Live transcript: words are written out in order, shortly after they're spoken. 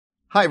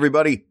Hi,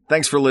 everybody.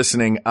 Thanks for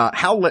listening.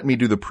 Hal let me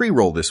do the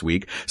pre-roll this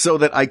week so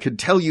that I could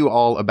tell you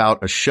all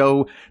about a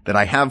show that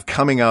I have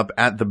coming up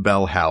at the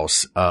Bell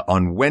House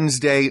on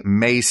Wednesday,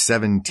 May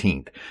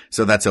 17th.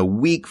 So that's a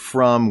week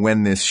from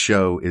when this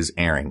show is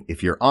airing.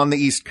 If you're on the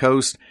East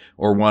Coast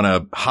or want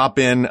to hop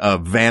in a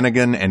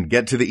Vanagon and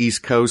get to the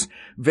East Coast,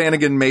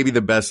 Vanagon may be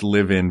the best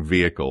live-in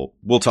vehicle.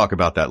 We'll talk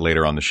about that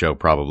later on the show,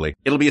 probably.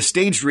 It'll be a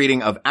staged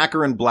reading of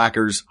Acker and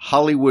Blacker's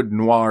Hollywood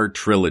Noir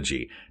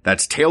trilogy.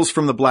 That's Tales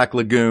from the Black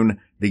Lagoon,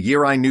 The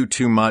Year I Knew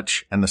Too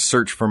Much, and The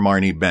Search for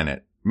Marnie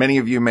Bennett. Many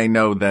of you may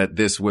know that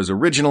this was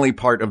originally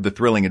part of the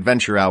Thrilling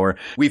Adventure Hour.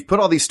 We've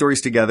put all these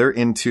stories together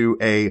into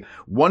a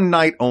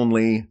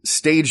one-night-only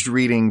staged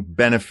reading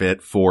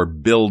benefit for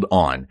Build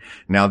On.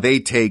 Now, they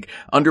take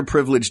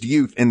underprivileged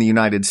youth in the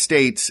United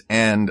States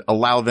and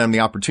allow them the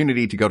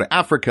opportunity to go to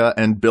Africa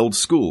and build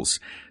schools.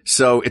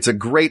 So it's a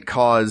great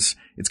cause.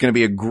 It's going to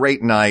be a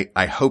great night.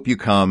 I hope you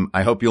come.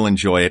 I hope you'll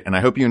enjoy it. And I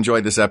hope you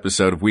enjoyed this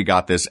episode of We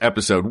Got This,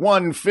 episode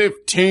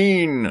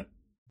 115.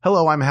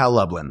 Hello, I'm Hal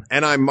Lublin.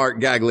 And I'm Mark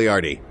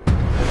Gagliardi.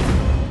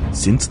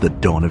 Since the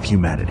dawn of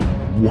humanity,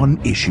 one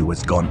issue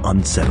has gone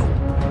unsettled.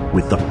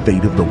 With the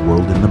fate of the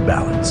world in the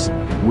balance,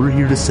 we're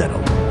here to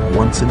settle,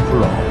 once and for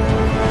all,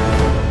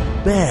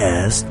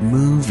 best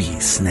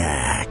movie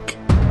snack.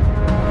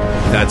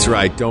 That's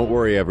right. Don't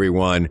worry,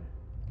 everyone.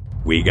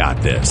 We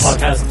got this.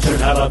 Podcasts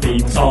should have a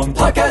theme song.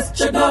 Podcasts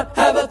should not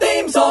have a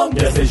theme song.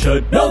 Yes, they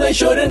should. No, they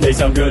shouldn't. They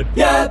sound good.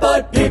 Yeah,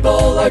 but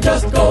people are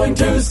just going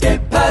to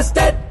skip past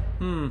it.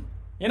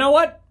 You know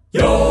what?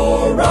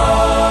 You're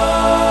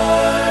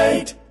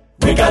right.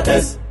 We got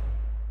this.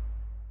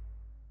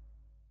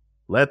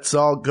 Let's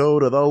all go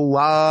to the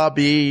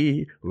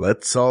lobby.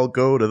 Let's all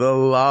go to the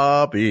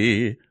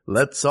lobby.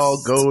 Let's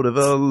all go to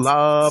the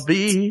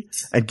lobby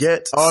and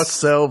get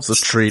ourselves a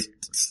treat.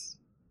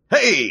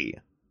 Hey!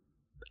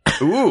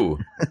 Ooh.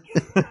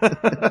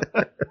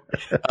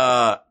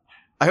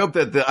 I hope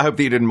that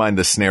you didn't mind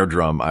the snare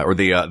drum or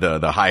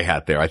the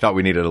hi-hat there. I thought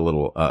we needed a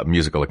little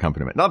musical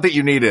accompaniment. Not that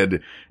you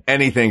needed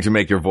anything to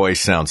make your voice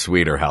sound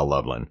sweeter, Hal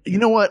Lublin. You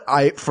know what?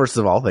 First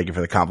of all, thank you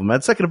for the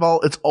compliment. Second of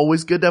all, it's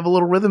always good to have a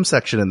little rhythm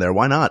section in there.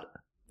 Why not?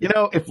 You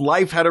know, if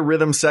life had a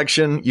rhythm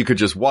section, you could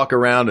just walk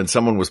around and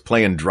someone was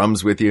playing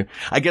drums with you.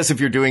 I guess if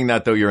you're doing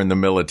that, though, you're in the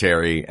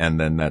military, and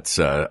then that's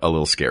a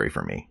little scary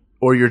for me.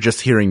 Or you're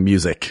just hearing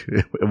music,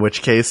 in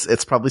which case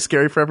it's probably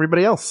scary for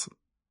everybody else.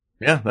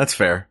 Yeah, that's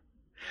fair.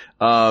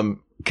 Can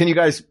you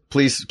guys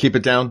please keep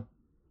it down?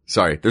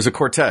 Sorry, there's a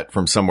quartet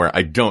from somewhere.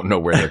 I don't know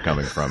where they're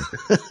coming from.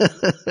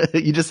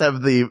 You just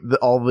have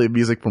all the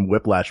music from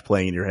Whiplash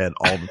playing in your head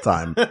all the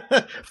time.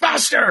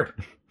 Faster!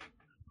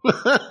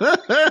 What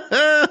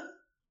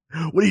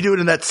are you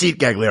doing in that seat,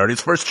 Gagliardi?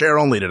 It's first chair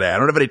only today. I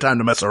don't have any time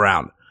to mess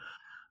around.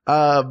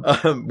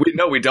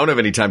 We don't have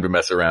any time to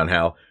mess around,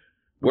 Hal.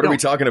 What are we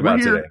talking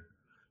about today?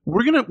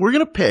 We're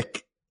gonna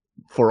pick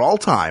for all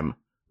time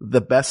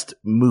the best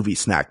movie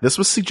snack. This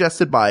was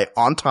suggested by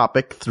On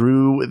Topic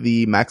through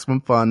the Maximum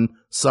Fun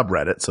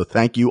subreddit. So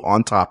thank you,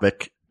 On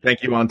Topic.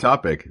 Thank you, On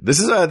Topic. This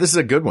is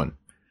a good one.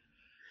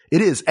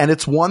 It is, and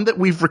it's one that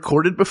we've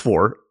recorded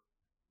before.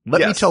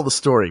 Let me tell the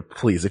story,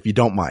 please, if you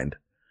don't mind.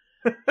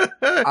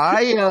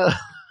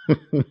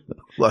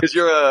 Because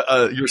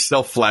you're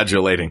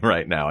self-flagellating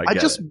right now.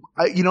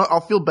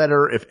 I'll feel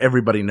better if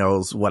everybody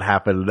knows what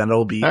happened. And then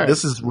it'll be, right.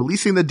 This is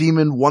releasing the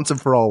demon once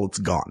and for all. It's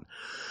gone.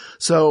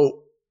 So,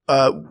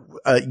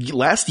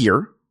 last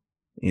year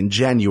in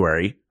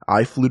January,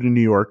 I flew to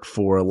New York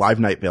for a live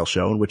Night Vale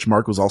show in which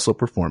Mark was also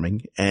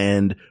performing,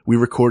 and we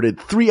recorded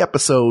 3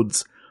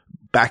 episodes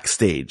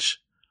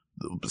backstage.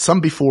 Some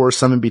before,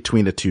 some in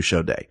between a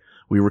 2-show day.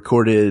 We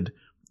recorded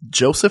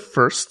Joseph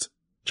first,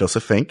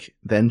 Joseph Fink,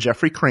 then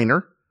Jeffrey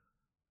Craner,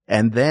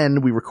 and then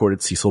we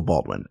recorded Cecil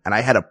Baldwin. And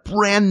I had a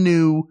brand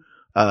new,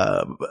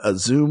 a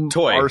Zoom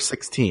toy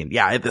R16.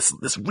 Yeah, I had this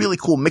really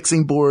cool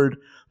mixing board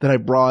that I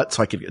brought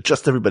so I could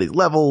adjust everybody's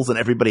levels, and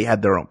everybody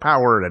had their own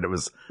power, and it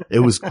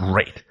was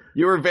great.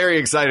 You were very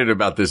excited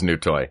about this new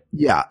toy.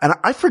 Yeah. And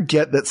I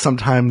forget that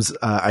sometimes,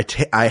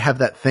 I have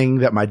that thing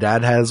that my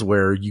dad has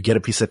where you get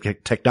a piece of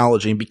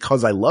technology, and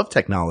because I love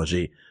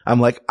technology, I'm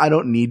like, I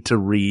don't need to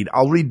read.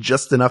 I'll read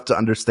just enough to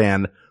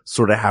understand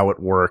sort of how it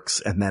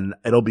works, and then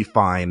it'll be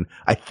fine.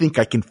 I think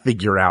I can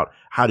figure out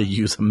how to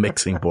use a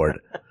mixing board.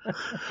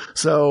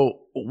 So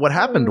what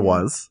had happened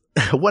was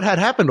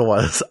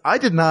I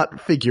did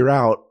not figure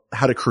out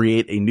how to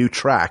create a new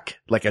track,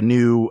 like a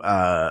new,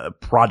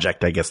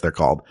 project, I guess they're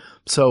called.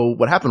 So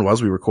what happened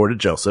was we recorded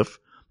Joseph,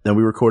 then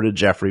we recorded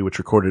Jeffrey, which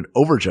recorded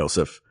over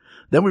Joseph.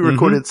 Then we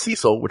recorded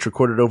Cecil, which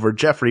recorded over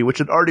Jeffrey, which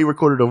had already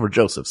recorded over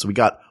Joseph. So we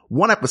got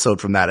 1 episode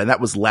from that. And that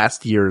was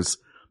last year's,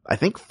 I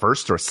think,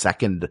 first or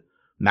second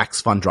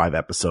Max Fun Drive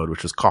episode,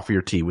 which was Coffee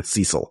or Tea with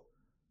Cecil.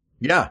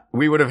 Yeah,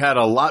 we would have had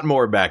a lot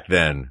more back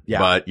then. Yeah.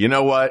 But you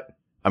know what?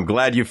 I'm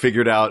glad you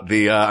figured out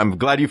I'm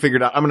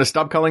going to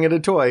stop calling it a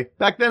toy.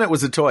 Back then it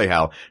was a toy,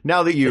 Hal.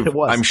 Now that you've,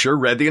 I'm sure,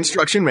 read the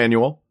instruction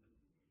manual,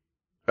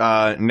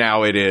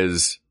 now it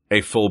is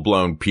a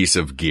full-blown piece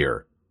of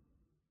gear.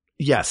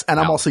 Yes, and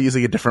I'm also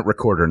using a different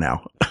recorder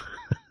now.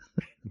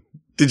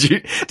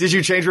 Did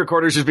you change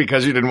recorders just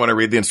because you didn't want to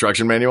read the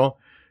instruction manual?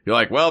 You're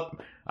like, well,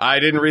 I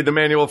didn't read the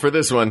manual for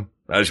this one.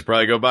 I should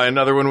probably go buy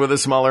another one with a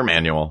smaller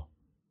manual.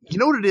 You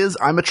know what it is?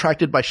 I'm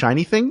attracted by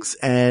shiny things,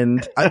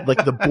 and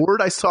like the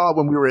board I saw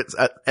when we were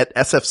at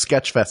SF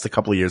Sketchfest a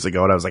couple of years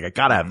ago, and I was like, I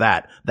gotta have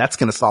that. That's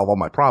gonna solve all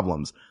my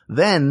problems.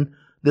 Then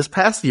this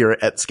past year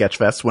at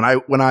Sketchfest,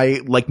 when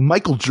I like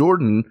Michael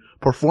Jordan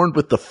performed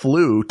with the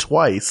Flu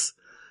twice,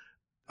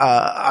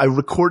 I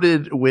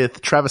recorded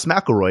with Travis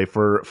McElroy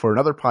for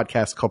another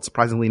podcast called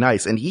Surprisingly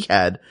Nice, and he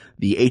had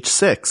the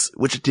H6,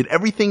 which did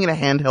everything in a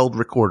handheld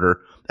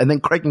recorder, and then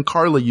Craig and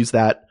Carla used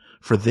that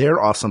for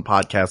their awesome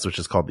podcast, which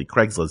is called the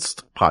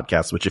Craigslist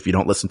podcast, which if you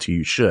don't listen to,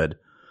 you should.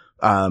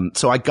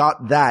 So I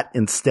got that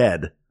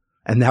instead,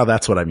 and now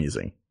that's what I'm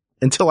using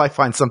until I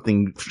find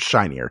something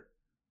shinier.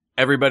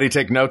 Everybody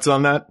take notes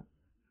on that.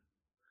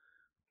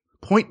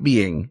 Point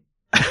being,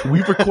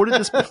 we've recorded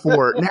this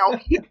before. Now,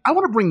 I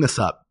want to bring this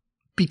up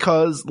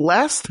because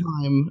last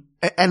time,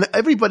 and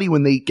everybody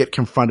when they get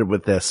confronted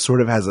with this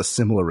sort of has a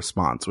similar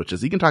response, which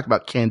is you can talk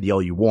about candy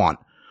all you want.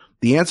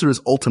 The answer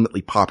is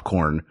ultimately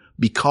popcorn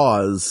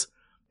because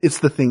it's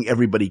the thing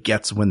everybody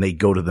gets when they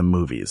go to the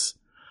movies.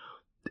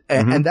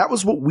 And that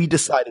was what we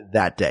decided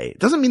that day. It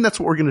doesn't mean that's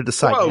what we're going to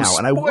decide now.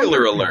 And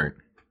Spoiler alert.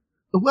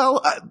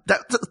 Well,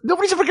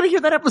 nobody's ever going to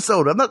hear that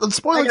episode. I'm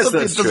spoiling something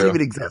that doesn't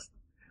even exist.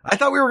 I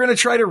thought we were going to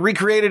try to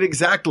recreate it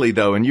exactly,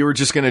 though, and you were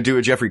just going to do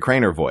a Jeffrey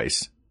Craner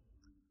voice.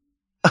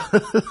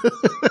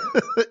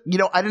 You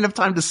know, I didn't have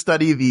time to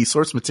study the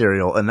source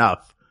material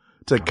enough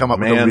to come up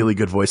with a really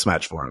good voice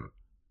match for him.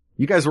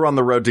 You guys were on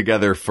the road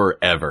together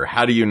forever.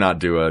 How do you not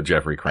do a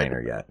Jeffrey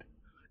Craner yet?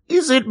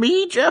 Is it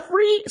me,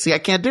 Jeffrey? See, I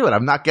can't do it.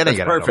 I'm not getting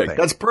it. Perfect.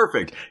 That's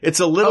perfect. It's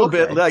a little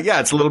bit,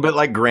 it's a little bit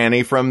like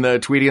Granny from the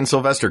Tweety and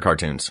Sylvester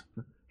cartoons.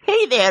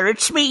 Hey there,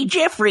 it's me,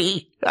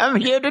 Jeffrey. I'm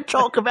here to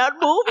talk about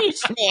movie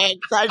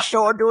snacks. I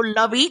sure do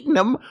love eating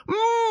them.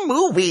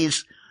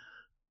 Movies.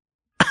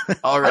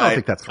 All right. I don't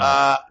think that's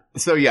right.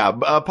 So yeah,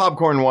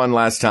 popcorn won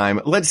last time.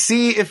 Let's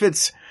see if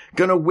it's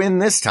gonna win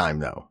this time,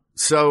 though.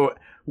 So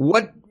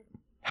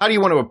how do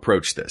you want to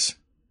approach this?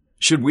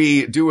 Should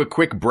we do a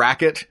quick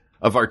bracket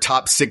of our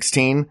top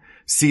 16,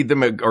 seed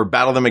them or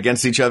battle them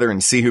against each other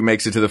and see who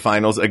makes it to the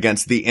finals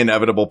against the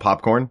inevitable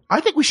popcorn?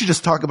 I think we should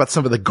just talk about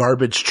some of the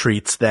garbage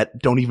treats that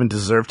don't even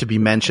deserve to be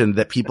mentioned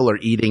that people are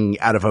eating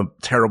out of a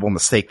terrible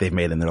mistake they've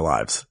made in their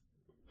lives.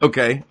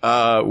 Okay.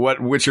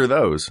 Which are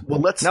those? Well,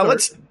 let's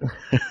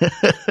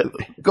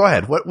go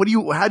ahead.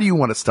 How do you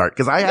want to start?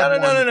 Cause I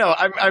have No.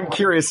 I'm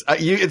curious.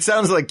 It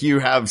sounds like you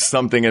have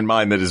something in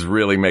mind that is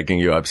really making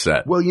you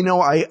upset. Well, you know,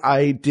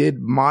 I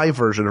did my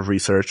version of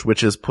research,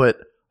 which is put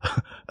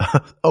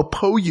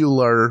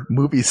popular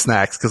movie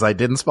snacks, cause I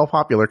didn't spell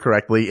popular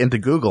correctly, into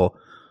Google.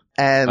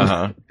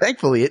 And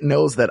thankfully it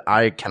knows that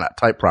I cannot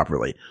type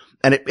properly.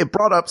 And it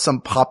brought up some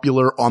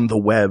popular on the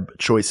web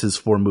choices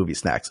for movie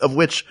snacks, of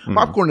which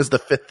popcorn is the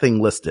 5th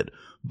thing listed.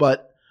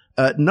 But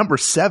number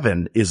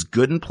 7 is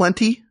Good and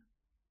Plenty.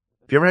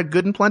 Have you ever had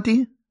Good and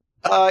Plenty?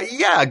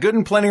 Yeah, Good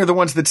and Plenty are the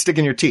ones that stick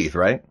in your teeth,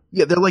 right?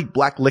 Yeah, they're like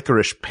black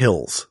licorice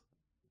pills.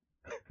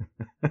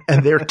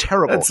 And they're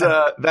terrible.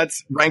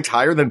 That's ranked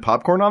higher than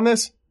popcorn on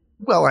this?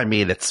 Well, I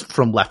mean, it's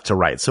from left to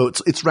right, so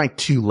it's ranked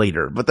 2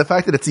 later. But the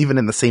fact that it's even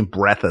in the same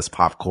breath as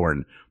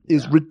popcorn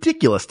is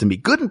ridiculous to me.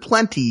 Good and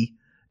Plenty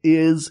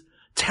is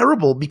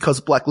terrible because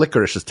black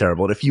licorice is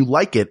terrible. And if you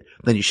like it,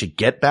 then you should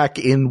get back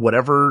in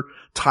whatever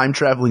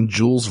time-traveling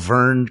Jules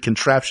Verne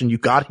contraption you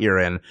got here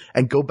in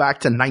and go back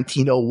to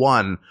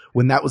 1901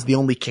 when that was the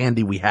only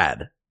candy we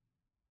had.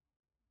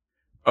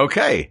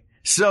 Okay.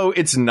 So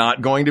it's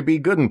not going to be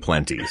Good and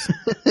Plenty's.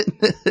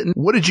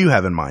 What did you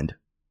have in mind?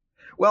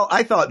 Well,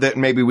 I thought that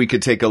maybe we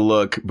could take a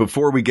look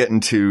before we get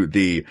into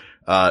the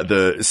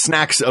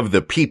snacks of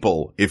the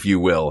people, if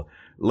you will.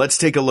 Let's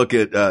take a look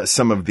at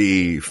some of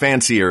the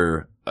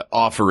fancier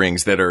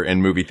offerings that are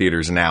in movie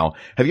theaters now.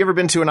 Have you ever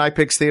been to an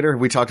iPix theater?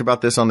 Have we talked about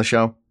this on the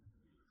show?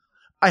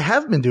 I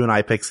have been to an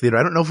iPix theater.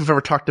 I don't know if we've ever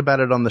talked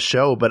about it on the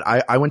show, but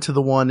I went to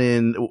the one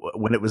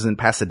when it was in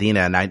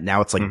Pasadena, and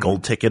now it's like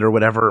Gold Ticket or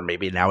whatever. Or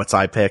maybe now it's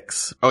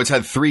iPix. Oh, it's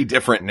had 3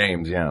 different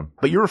names, yeah.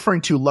 But you're referring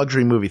to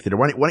luxury movie theater.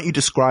 Why don't you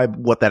describe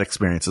what that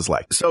experience is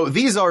like? So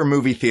these are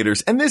movie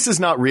theaters, and this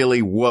is not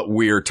really what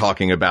we're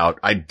talking about.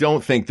 I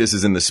don't think this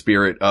is in the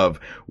spirit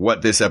of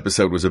what this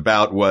episode was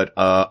about, what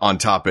On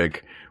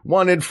Topic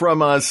wanted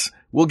from us.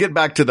 We'll get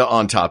back to the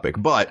On Topic,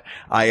 but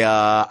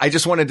I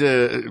just wanted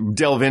to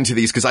delve into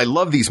these because I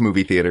love these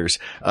movie theaters.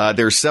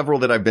 There's several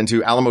that I've been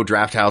to. Alamo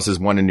Drafthouse is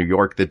one in New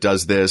York that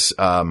does this.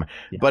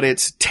 But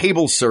it's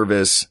table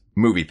service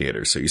movie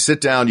theaters. So you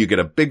sit down, you get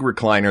a big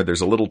recliner. There's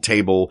a little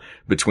table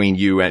between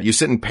you and you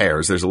sit in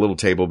pairs. There's a little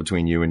table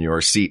between you and your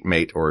seat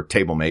mate or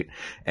table mate.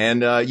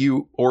 And,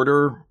 you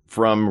order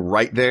from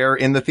right there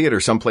in the theater.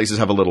 Some places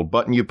have a little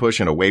button you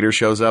push and a waiter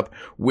shows up,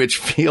 which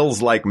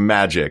feels like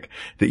magic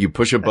that you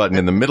push a button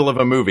in the middle of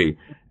a movie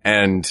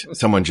and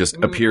someone just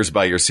appears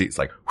by your seat. It's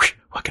like,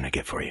 what can I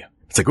get for you?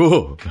 It's like,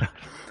 ooh.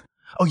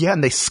 Oh yeah.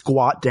 And they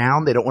squat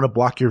down. They don't want to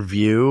block your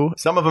view.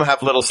 Some of them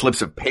have little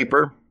slips of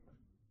paper.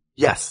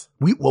 Yes.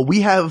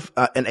 We have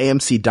an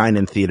AMC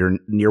dine-in theater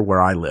near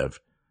where I live,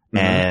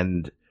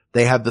 and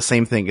they have the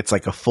same thing. It's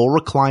like a full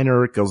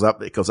recliner. It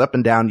goes up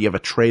and down. You have a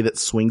tray that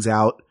swings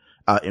out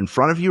in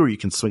front of you, or you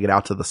can swing it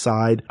out to the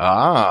side.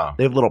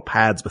 They have little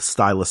pads with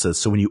styluses.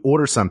 So when you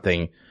order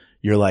something,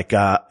 you're like,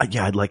 yeah,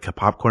 I'd like a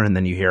popcorn. And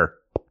then you hear.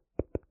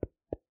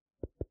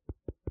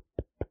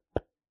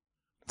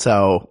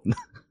 So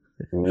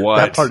what?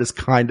 That part is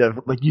kind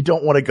of like, you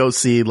don't want to go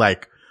see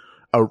like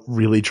a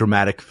really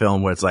dramatic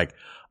film where it's like,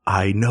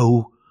 I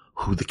know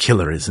who the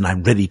killer is and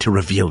I'm ready to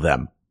reveal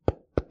them.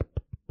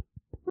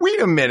 Wait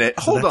a minute.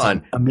 Hold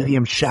on. A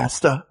medium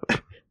Shasta.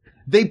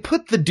 They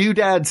put the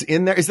doodads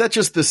in there. Is that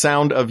just the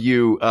sound of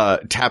you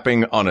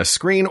tapping on a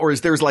screen, or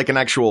is there's like an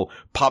actual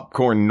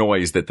popcorn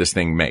noise that this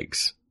thing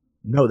makes?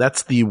 No,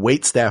 that's the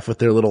waitstaff with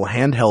their little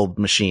handheld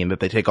machine that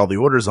they take all the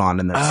orders on,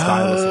 and their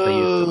stylus that they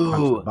use to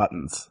punch the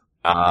buttons.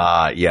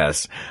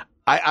 Yes.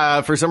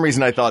 I for some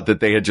reason I thought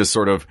that they had just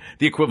sort of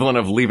the equivalent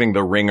of leaving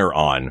the ringer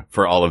on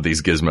for all of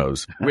these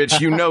gizmos, which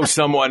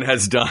someone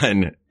has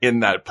done in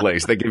that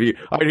place. They give you,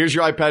 all right, here's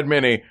your iPad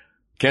mini.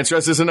 Can't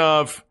stress this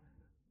enough.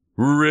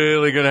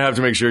 Really gonna have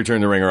to make sure you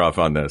turn the ringer off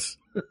on this.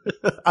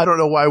 I don't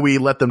know why we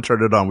let them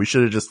turn it on. We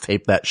should have just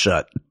taped that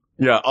shut.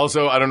 Yeah.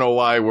 Also, I don't know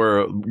why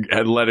we're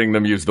letting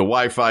them use the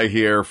Wi-Fi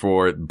here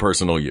for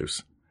personal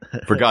use.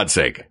 For God's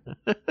sake.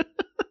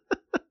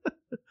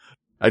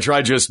 I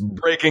tried just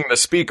breaking the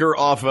speaker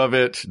off of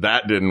it.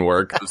 That didn't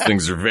work. Those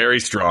things are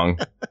very strong.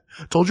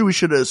 Told you we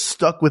should have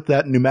stuck with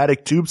that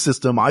pneumatic tube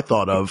system I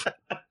thought of.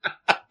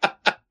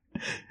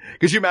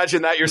 Could you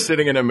imagine that? You're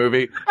sitting in a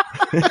movie.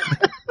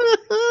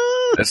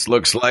 This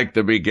looks like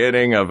the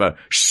beginning of a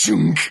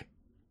shunk.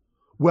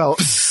 Well,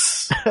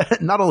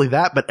 not only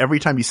that, but every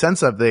time you send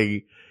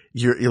something,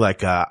 you're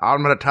like,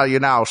 I'm going to tell you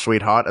now,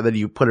 sweetheart. And then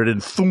you put it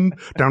in thum,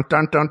 dun,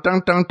 dun, dun,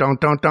 dun, dun, dun,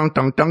 dun, dun,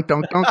 dun, dun,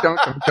 dun,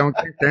 dun,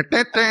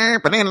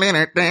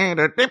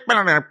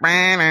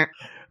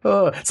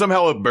 dun.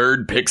 Somehow a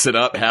bird picks it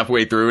up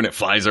halfway through and it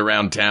flies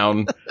around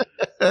town.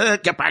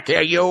 Get back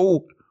here,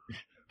 you.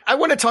 I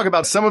want to talk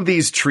about some of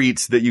these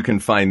treats that you can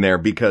find there,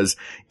 because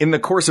in the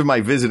course of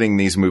my visiting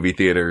these movie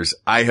theaters,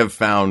 I have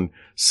found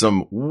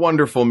some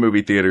wonderful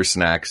movie theater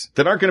snacks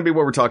that aren't going to be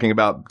what we're talking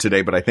about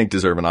today, but I think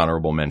deserve an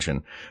honorable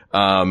mention.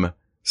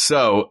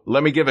 So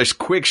let me give a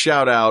quick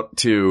shout out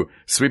to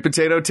sweet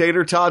potato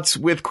tater tots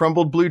with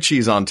crumbled blue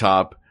cheese on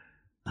top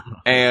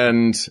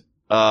and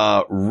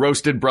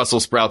roasted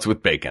Brussels sprouts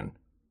with bacon.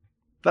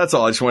 That's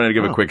all. I just wanted to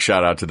give a quick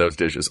shout out to those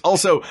dishes.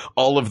 Also,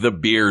 all of the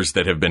beers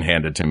that have been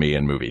handed to me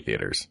in movie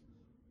theaters.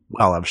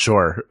 Well, I'm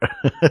sure.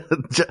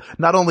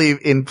 Not only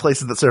in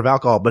places that serve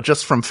alcohol, but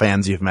just from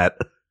fans you've met.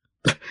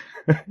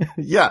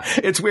 Yeah,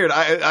 it's weird.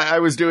 I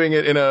was doing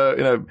it in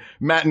a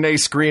matinee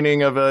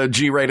screening of a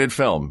G-rated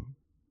film.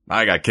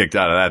 I got kicked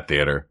out of that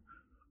theater.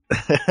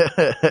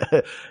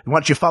 Why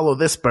don't you follow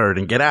this bird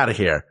and get out of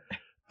here?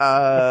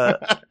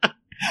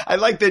 I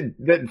like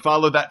that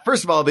follow that.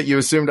 First of all, that you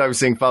assumed I was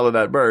saying follow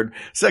that bird.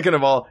 Second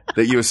of all,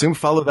 that you assume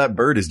follow that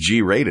bird is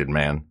G-rated,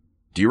 man.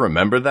 Do you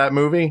remember that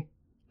movie?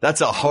 That's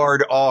a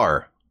hard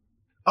R.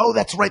 Oh,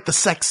 that's right. The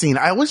sex scene.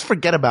 I always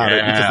forget about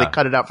it because they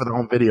cut it out for the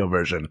home video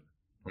version.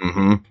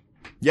 Mm-hmm.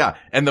 Yeah.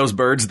 And those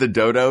birds, the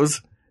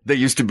dodos, they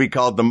used to be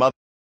called the mothers.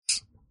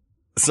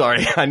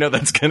 Sorry. I know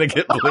that's going to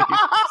get bleeped.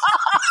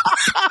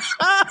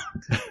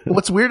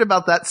 What's weird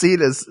about that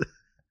scene is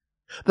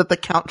that the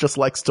Count just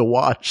likes to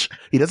watch.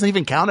 He doesn't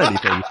even count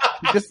anything.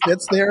 He just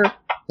sits there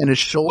and his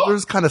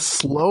shoulders kind of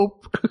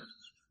slope.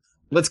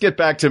 Let's get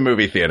back to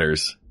movie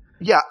theaters.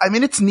 Yeah, I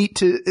mean, it's neat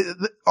to,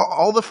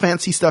 all the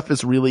fancy stuff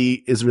is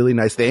really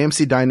nice. The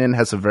AMC Dine-In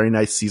has a very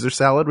nice Caesar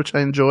salad, which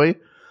I enjoy,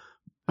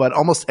 but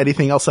almost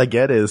anything else I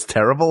get is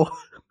terrible.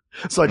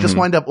 So I just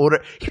wind up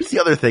ordering. Here's the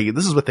other thing.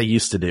 This is what they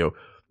used to do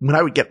when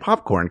I would get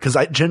popcorn, because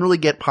I generally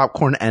get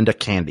popcorn and a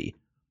candy.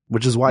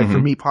 Which is why for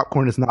me,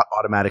 popcorn is not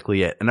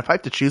automatically it. And if I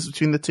have to choose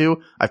between the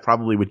two, I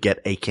probably would get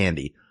a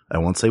candy. I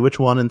won't say which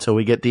one until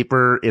we get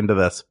deeper into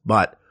this,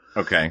 but.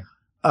 Okay.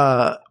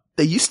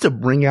 They used to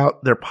bring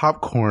out their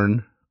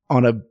popcorn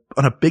on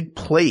a big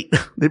plate.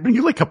 They bring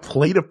you like a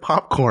plate of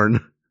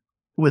popcorn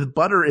with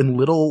butter in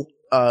little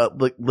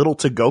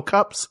to-go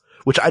cups,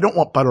 which I don't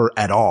want butter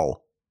at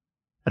all.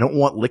 I don't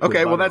want liquid.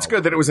 Okay, well that's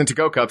good that it was in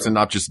to-go cups and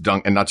not just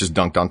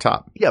dunked on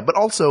top. Yeah, but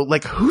also,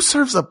 like, who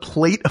serves a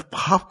plate of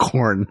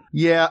popcorn?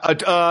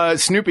 Yeah,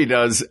 Snoopy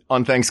does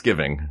on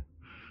Thanksgiving.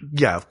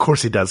 Yeah, of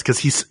course he does, because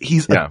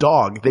he's a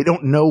dog. They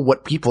don't know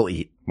what people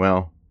eat.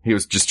 Well, he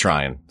was just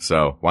trying.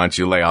 So why don't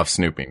you lay off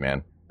Snoopy,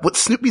 man? But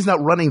Snoopy's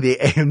not running the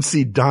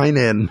AMC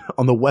Dine-In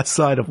on the west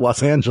side of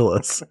Los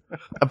Angeles.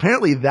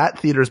 Apparently that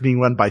theater is being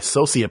run by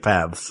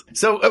sociopaths.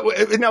 So,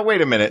 now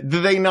wait a minute.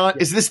 Do they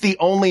not, is this the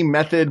only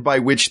method by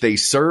which they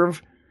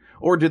serve?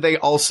 Or do they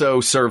also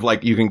serve,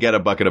 like, you can get a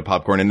bucket of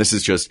popcorn and this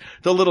is just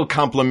the little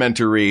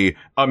complimentary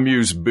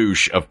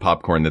amuse-bouche of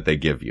popcorn that they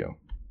give you?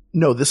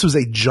 No, this was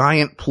a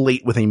giant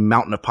plate with a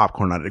mountain of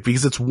popcorn on it,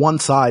 because it's one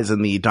size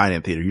in the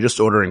dine-in theater. You're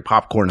just ordering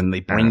popcorn and they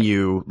bring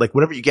you, like,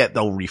 whatever you get,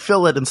 they'll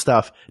refill it and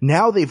stuff.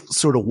 Now they've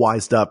sort of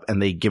wised up and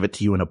they give it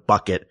to you in a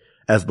bucket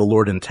as the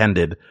Lord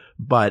intended,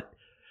 but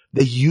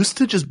they used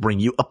to just bring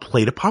you a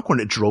plate of popcorn.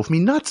 It drove me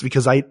nuts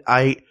because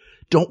I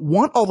don't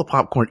want all the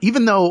popcorn,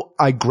 even though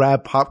I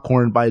grab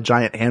popcorn by a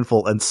giant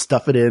handful and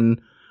stuff it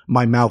in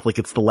my mouth like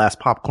it's the last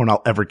popcorn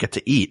I'll ever get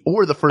to eat,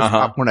 or the first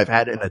popcorn I've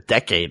had in a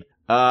decade.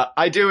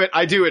 I do it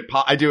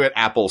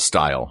Apple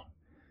style,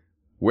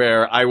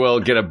 where I will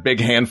get a big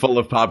handful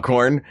of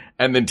popcorn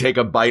and then take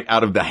a bite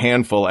out of the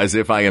handful as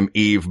if I am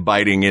Eve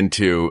biting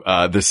into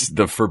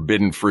the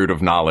forbidden fruit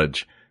of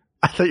knowledge.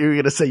 I thought you were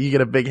going to say you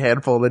get a big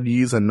handful, then you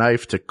use a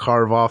knife to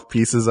carve off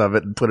pieces of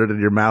it and put it in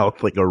your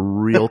mouth like a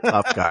real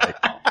tough guy.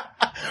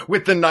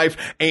 With the knife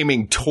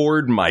aiming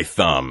toward my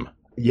thumb.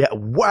 Yeah,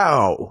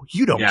 wow.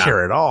 You don't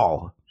care at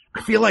all.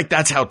 I feel like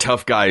that's how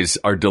tough guys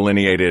are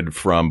delineated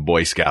from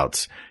Boy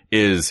Scouts,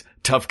 is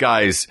tough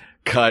guys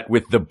cut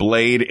with the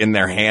blade in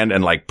their hand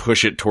and like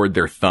push it toward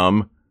their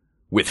thumb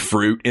with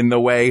fruit in the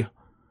way.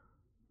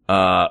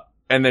 And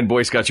then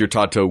Boy Scouts, you're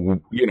taught to,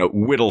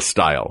 whittle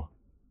style.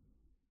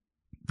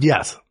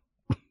 Yes.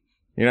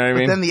 You know what I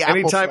mean? Then the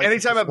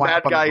anytime a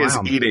bad guy is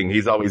eating,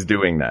 he's always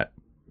doing that.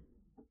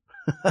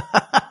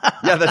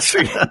 Yeah, that's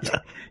true.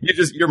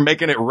 You're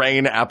making it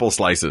rain apple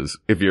slices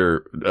if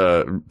you're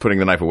putting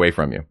the knife away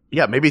from you.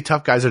 Yeah, maybe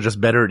tough guys are just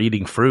better at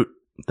eating fruit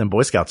than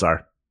Boy Scouts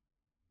are.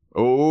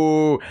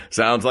 Oh,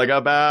 sounds like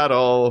a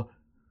battle.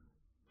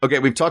 Okay,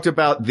 we've talked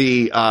about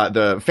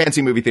the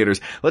fancy movie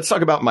theaters. Let's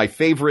talk about my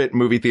favorite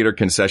movie theater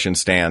concession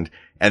stand,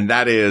 and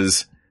that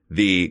is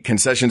the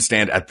concession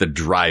stand at the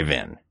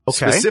drive-in.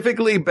 Okay.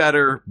 Specifically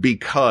better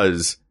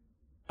because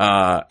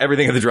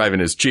everything at the drive-in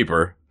is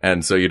cheaper,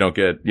 and so you don't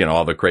get,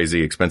 all the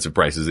crazy expensive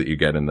prices that you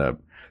get in the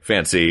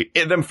fancy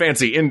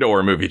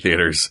indoor movie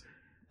theaters.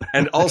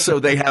 And also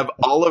they have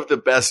all of the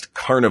best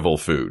carnival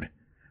food.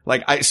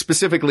 Like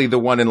specifically the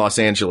one in Los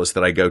Angeles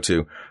that I go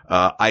to,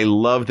 I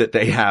love that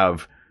they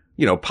have,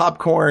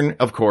 popcorn,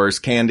 of course,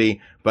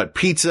 candy, but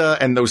pizza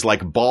and those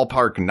like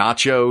ballpark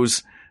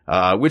nachos,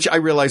 which I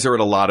realize are at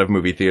a lot of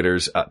movie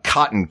theaters,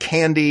 cotton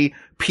candy,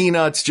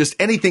 peanuts, just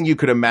anything you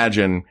could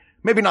imagine.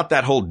 Maybe not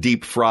that whole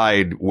deep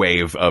fried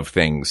wave of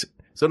things.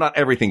 So not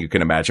everything you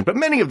can imagine, but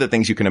many of the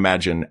things you can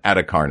imagine at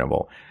a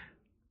carnival.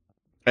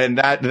 And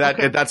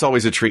that's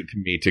always a treat to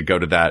me to go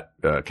to that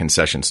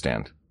concession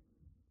stand.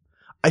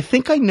 I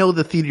think I know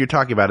the theater you're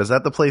talking about. Is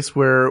that the place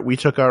where we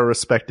took our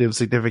respective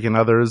significant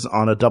others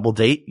on a double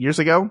date years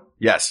ago?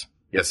 Yes.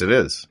 Yes, it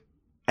is.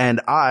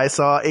 And I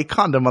saw a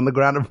condom on the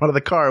ground in front of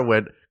the car and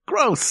went,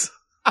 gross.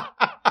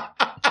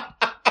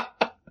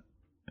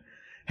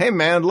 Hey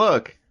man,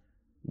 look.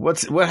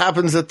 What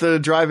happens at the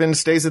drive-in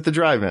stays at the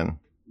drive-in?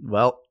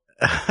 Well,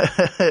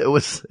 it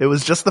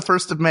was just the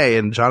 1st of May,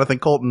 and Jonathan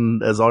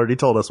Colton has already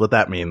told us what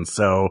that means.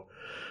 So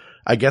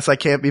I guess I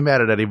can't be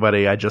mad at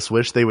anybody. I just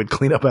wish they would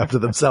clean up after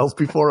themselves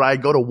before I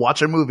go to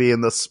watch a movie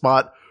in the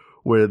spot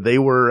where they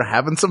were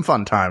having some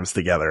fun times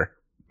together.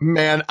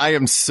 Man, I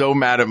am so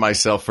mad at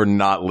myself for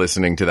not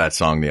listening to that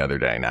song the other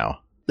day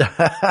now.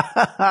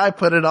 I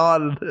put it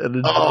on.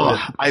 And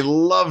I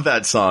love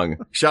that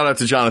song. Shout out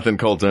to Jonathan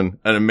Colton,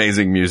 an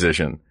amazing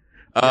musician.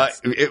 Yes.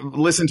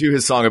 Listen to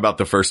his song about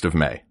the 1st of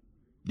May.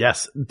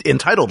 Yes,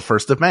 entitled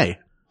 1st of May.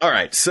 All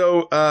right.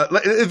 So,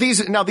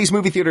 these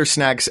movie theater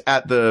snacks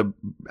at the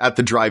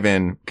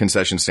drive-in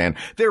concession stand,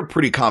 they're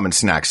pretty common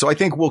snacks. So I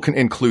think we'll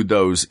include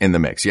those in the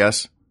mix.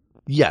 Yes?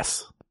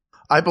 Yes.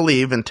 I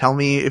believe, and tell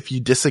me if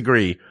you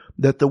disagree,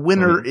 that the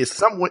winner is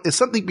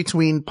something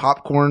between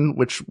popcorn,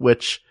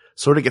 which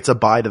sort of gets a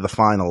bye to the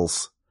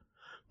finals,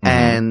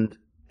 and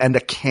a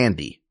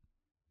candy.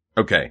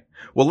 Okay.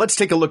 Well, let's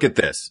take a look at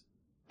this.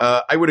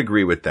 I would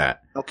agree with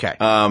that. Okay.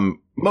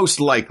 Most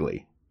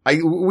likely.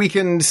 We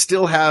can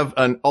still have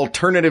an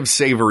alternative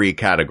savory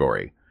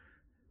category.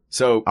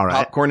 So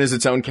popcorn is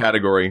its own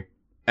category,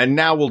 and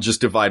now we'll just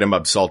divide them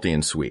up salty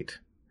and sweet.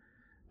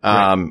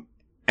 Right.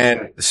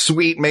 And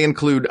sweet may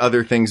include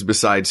other things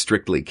besides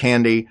strictly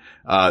candy,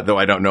 though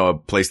I don't know a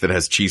place that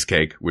has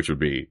cheesecake, which would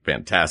be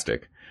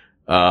fantastic.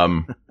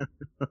 And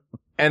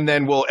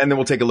then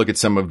we'll take a look at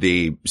some of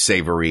the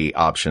savory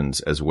options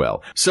as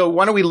well. So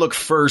why don't we look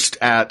first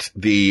at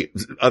the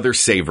other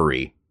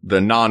savory,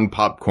 the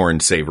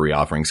non-popcorn savory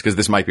offerings, because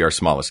this might be our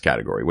smallest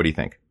category. What do you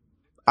think?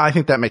 I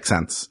think that makes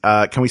sense.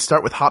 Can we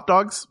start with hot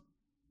dogs?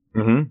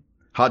 Mm-hmm.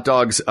 Hot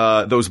dogs,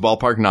 those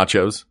ballpark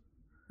nachos.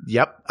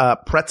 Yep.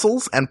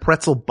 Pretzels and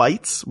pretzel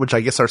bites, which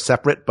I guess are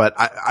separate, but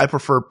I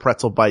prefer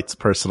pretzel bites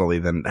personally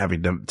than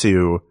having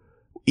to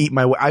eat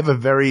my way. I have a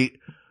very,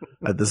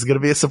 this is going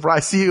to be a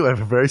surprise to you. I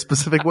have a very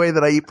specific way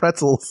that I eat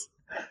pretzels.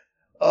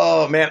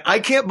 Oh man, I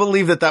can't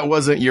believe that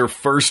wasn't your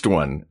first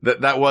one.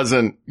 That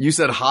wasn't, you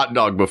said hot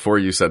dog before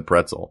you said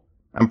pretzel.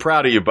 I'm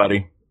proud of you,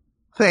 buddy.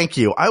 Thank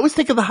you. I always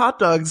think of the hot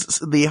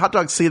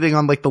dogs sitting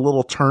on like the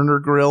little Turner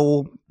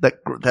grill,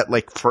 that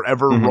like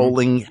forever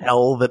rolling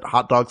hell that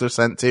hot dogs are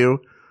sent to.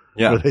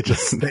 Yeah. Where they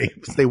just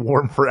stay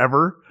warm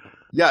forever.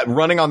 Yeah.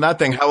 Running on that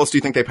thing. How else do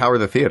you think they power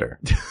the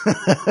theater?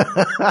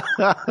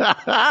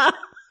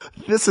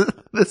 This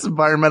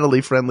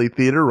environmentally friendly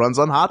theater runs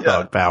on hot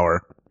dog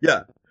power.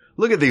 Yeah.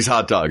 Look at these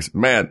hot dogs.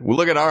 Man,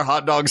 look at our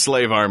hot dog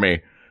slave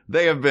army.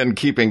 They have been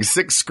keeping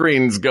 6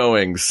 screens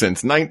going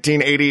since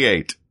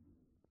 1988.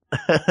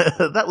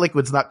 That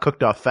liquid's not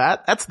cooked off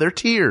fat. That's their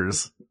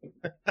tears.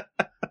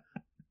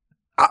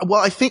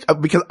 I think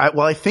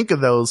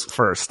of those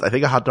first. I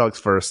think of hot dogs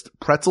first.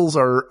 Pretzels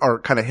are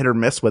kind of hit or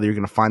miss whether you're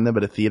going to find them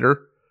at a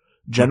theater.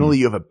 Generally,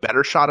 you have a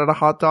better shot at a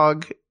hot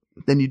dog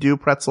than you do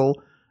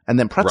pretzel. And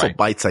then pretzel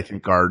bites, I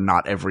think, are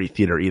not every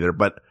theater either,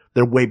 but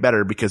they're way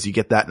better because you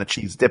get that in a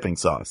cheese dipping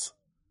sauce.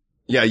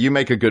 Yeah, you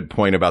make a good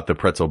point about the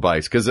pretzel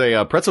bites because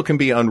a pretzel can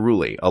be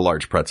unruly, a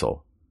large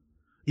pretzel.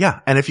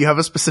 Yeah, and if you have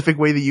a specific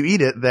way that you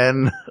eat it,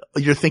 then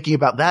you're thinking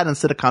about that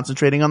instead of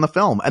concentrating on the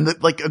film. And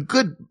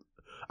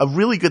a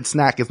really good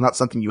snack is not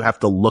something you have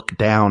to look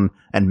down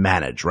and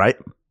manage, right?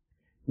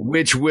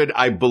 Which would,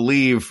 I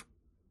believe,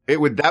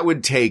 that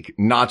would take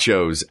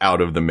nachos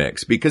out of the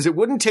mix because it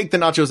wouldn't take the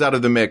nachos out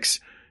of the mix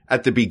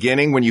at the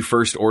beginning when you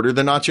first order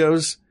the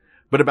nachos,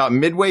 but about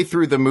midway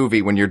through the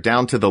movie when you're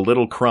down to the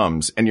little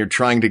crumbs and you're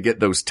trying to get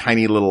those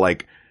tiny little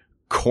like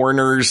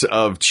corners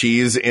of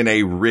cheese in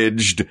a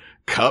ridged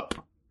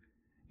cup.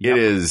 Yep.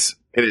 It is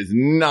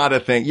not a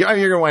thing. You're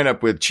going to wind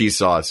up with cheese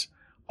sauce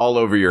all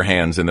over your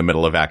hands in the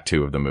middle of Act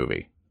 2 of the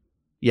movie.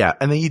 Yeah.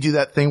 And then you do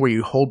that thing where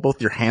you hold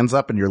both your hands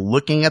up and you're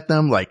looking at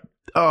them like,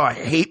 oh, I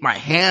hate my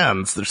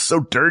hands. They're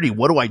so dirty.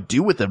 What do I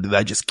do with them? Do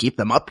I just keep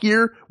them up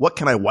here? What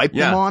can I wipe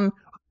them on?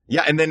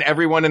 Yeah. And then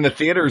everyone in the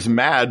theater is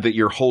mad that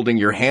you're holding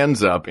your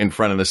hands up in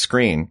front of the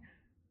screen.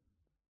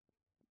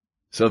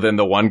 So then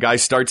the one guy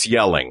starts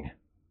yelling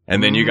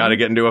and then you got to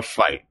get into a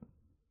fight.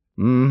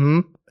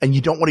 Mm-hmm. And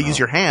you don't want to use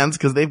your hands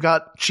because they've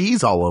got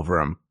cheese all over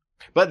them.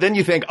 But then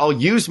you think, I'll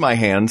use my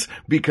hands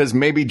because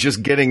maybe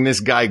just getting this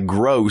guy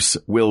gross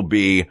will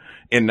be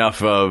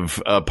enough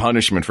of a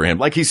punishment for him.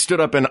 Like he stood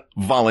up and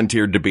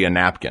volunteered to be a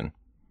napkin.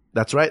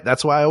 That's right.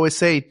 That's why I always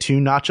say 2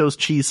 nachos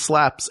cheese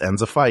slaps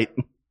ends a fight.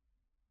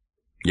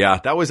 Yeah,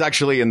 that was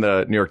actually in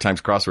the New York Times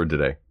crossword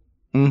today.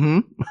 Mm-hmm.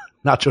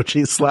 Nacho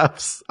cheese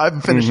slaps. I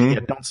haven't finished it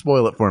yet. Don't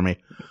spoil it for me.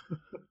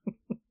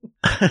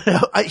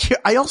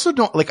 I also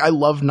don't, like, I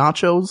love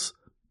nachos,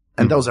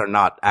 and those are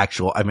not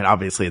actual, I mean,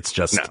 obviously it's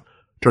just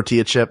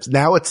tortilla chips.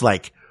 Now it's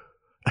like,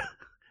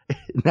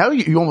 now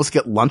you almost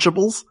get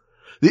Lunchables.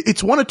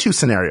 It's one of 2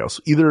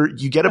 scenarios. Either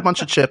you get a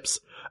bunch of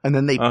chips, and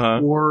then they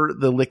pour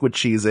the liquid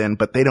cheese in,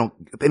 but they don't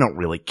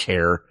really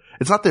care.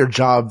 It's not their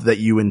job that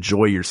you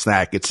enjoy your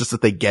snack. It's just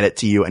that they get it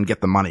to you and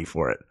get the money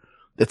for it.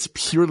 It's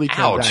purely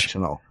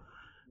transactional.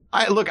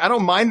 I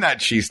don't mind that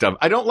cheese stuff.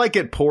 I don't like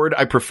it poured.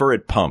 I prefer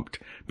it pumped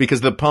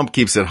because the pump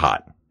keeps it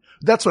hot.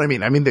 That's what I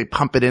mean. I mean, they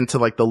pump it into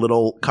like the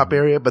little cup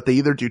area, but they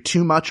either do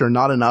too much or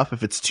not enough.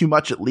 If it's too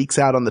much, it leaks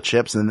out on the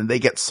chips and then they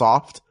get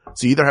soft.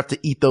 So you either have to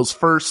eat those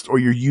first or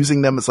you're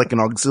using them as like an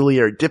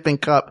auxiliary dipping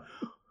cup.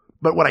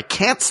 But what I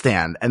can't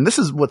stand, and this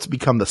is what's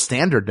become the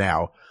standard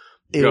now,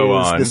 is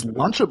this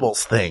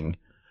Lunchables thing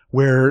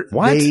where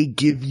they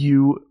give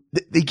you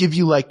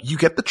like, you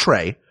get the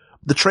tray.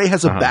 The tray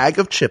has a bag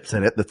of chips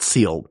in it that's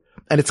sealed,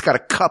 and it's got a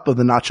cup of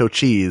the nacho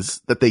cheese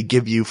that they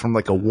give you from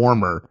like a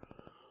warmer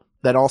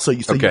that also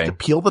you have to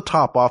peel the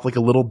top off like a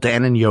little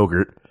Dannon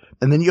yogurt,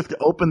 and then you have to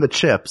open the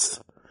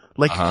chips.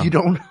 Like you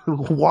don't,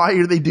 why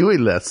are they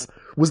doing this?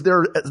 Was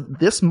there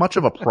this much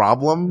of a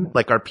problem?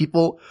 Like, are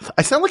people,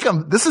 I sound like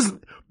this is,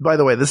 by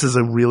the way, this is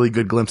a really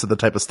good glimpse of the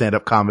type of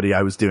stand-up comedy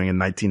I was doing in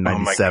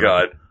 1997. Oh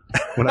my God.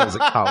 When I was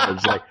in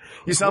college. Like,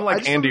 you sound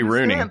like Andy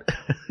Rooney.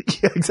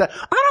 Yeah, exactly.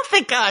 I don't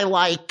think I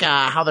like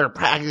how they're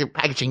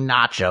packaging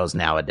nachos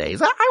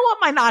nowadays. I want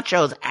my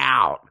nachos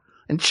out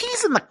and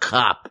cheese in the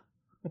cup.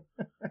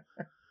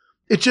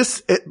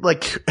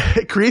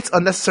 It creates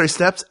unnecessary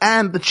steps,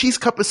 and the cheese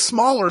cup is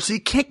smaller, so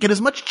you can't get as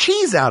much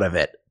cheese out of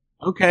it.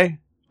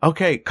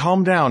 Okay,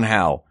 calm down,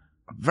 Hal.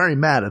 I'm very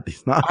mad at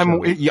these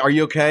nachos. Are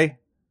you okay?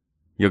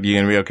 You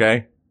gonna be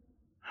okay?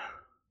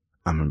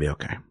 I'm gonna be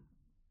okay.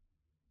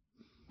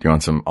 Do you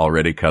want some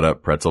already cut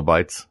up pretzel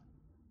bites?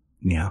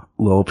 Yeah,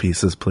 little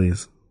pieces,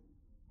 please.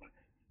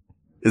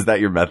 Is that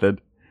your method?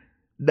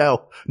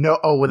 No.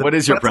 Oh, what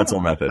is your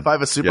pretzel method? If I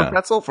have a super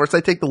pretzel, first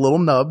I take the little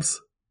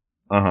nubs.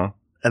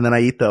 And then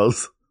I eat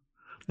those.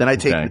 Then I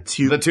take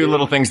the two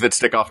little things that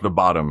stick off the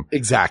bottom.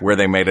 Exactly. Where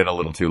they made it a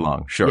little too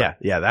long. Sure.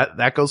 Yeah,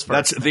 that goes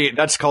first.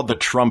 That's called the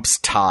Trump's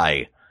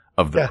tie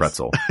of the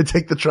pretzel. I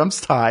take the Trump's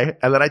tie,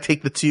 and then I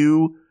take the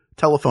 2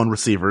 telephone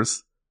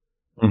receivers,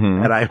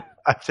 and I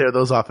tear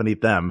those off and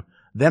eat them.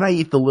 Then I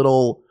eat the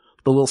little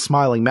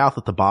smiling mouth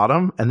at the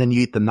bottom, and then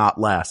you eat the not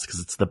last because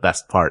it's the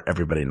best part.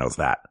 Everybody knows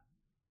that.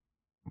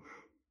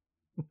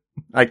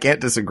 I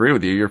can't disagree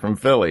with you. You're from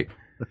Philly.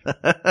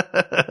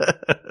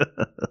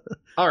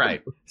 All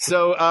right.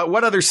 So,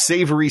 what other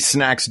savory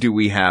snacks do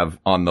we have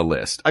on the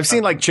list? I've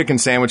seen like chicken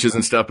sandwiches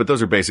and stuff, but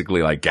those are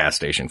basically like gas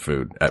station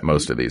food at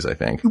most of these, I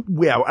think.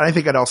 Yeah. I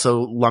think I'd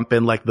also lump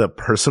in like the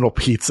personal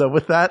pizza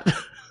with that.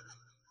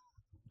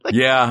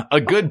 Yeah.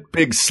 A good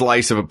big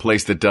slice of a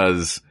place that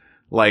does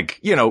like,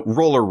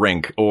 roller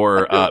rink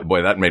or,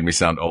 boy, that made me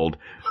sound old,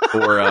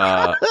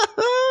 or,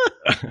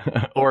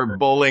 or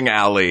bowling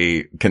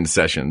alley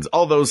concessions.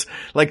 All those,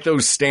 like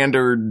those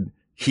standard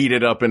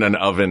heated up in an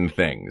oven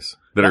things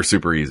that are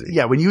super easy.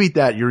 Yeah, when you eat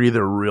that, you're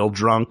either real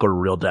drunk or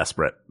real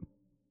desperate.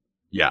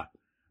 Yeah.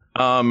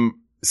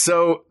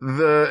 So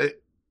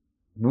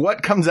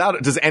what comes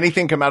out? Does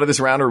anything come out of this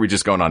round, or are we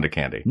just going on to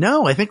candy?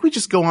 No, I think we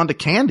just go on to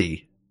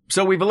candy.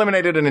 So we've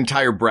eliminated an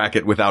entire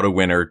bracket without a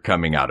winner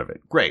coming out of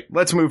it. Great.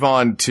 Let's move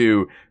on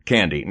to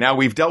candy. Now,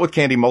 we've dealt with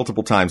candy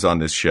multiple times on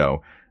this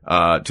show,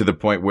 to the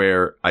point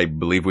where I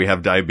believe we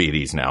have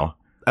diabetes now.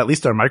 At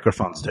least our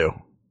microphones do.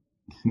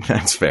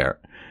 That's fair.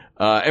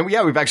 And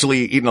yeah, we've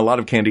actually eaten a lot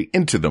of candy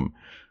into them.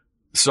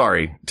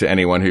 Sorry to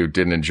anyone who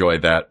didn't enjoy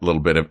that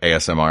little bit of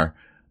ASMR.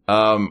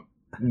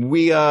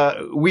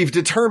 We've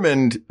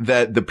determined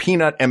that the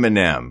peanut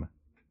M&M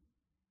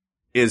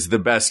is the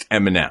best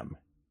M&M.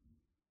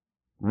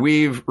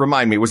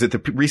 Remind me, was it the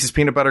Reese's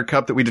Peanut Butter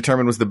Cup that we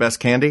determined was the best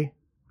candy?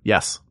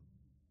 Yes.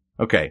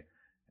 Okay.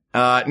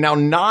 Now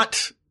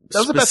not that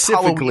was the best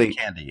Halloween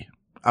candy.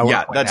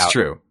 Yeah, that's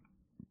true.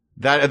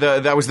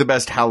 That was the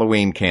best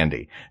Halloween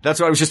candy. That's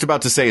what I was just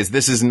about to say is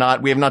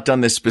we have not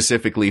done this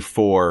specifically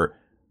for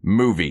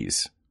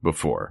movies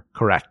before.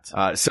 Correct.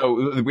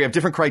 So we have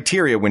different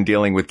criteria when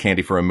dealing with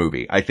candy for a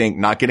movie. I think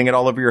not getting it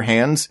all over your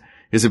hands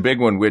is a big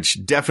one,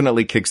 which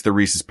definitely kicks the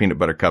Reese's Peanut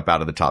Butter Cup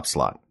out of the top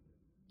slot.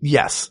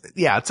 Yes.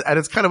 Yeah.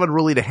 It's kind of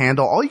unruly to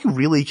handle. All you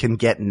really can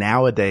get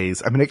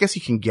nowadays. I mean, I guess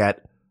you can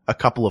get a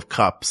couple of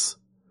cups.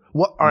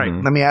 All right.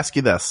 Let me ask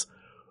you this.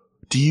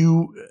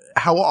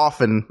 How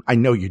often, I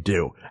know you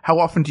do, how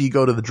often do you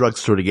go to the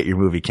drugstore to get your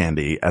movie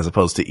candy as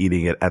opposed to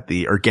eating it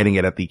getting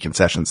it at the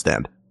concession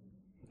stand?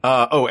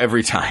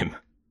 Every time.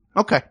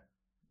 Okay.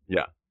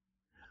 Yeah.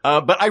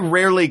 But I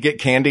rarely get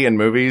candy in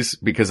movies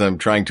because I'm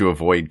trying to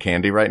avoid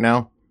candy right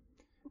now.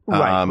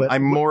 Right.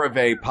 I'm more of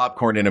a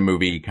popcorn in a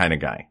movie kind of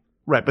guy.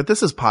 Right. But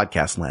this is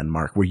podcast land,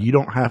 Mark, where you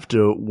don't have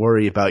to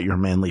worry about your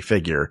manly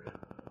figure.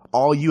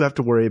 All you have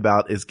to worry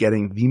about is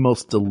getting the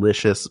most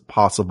delicious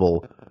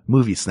possible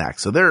movie snack.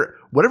 So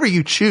whatever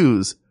you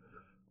choose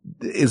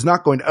is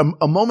not going to,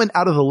 a moment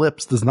out of the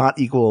lips does not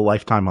equal a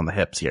lifetime on the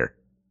hips here.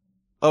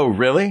 Oh,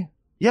 really?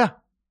 Yeah.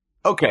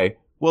 Okay.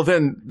 Well,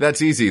 then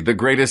that's easy. The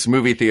greatest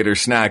movie theater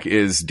snack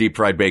is deep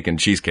fried bacon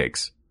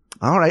cheesecakes.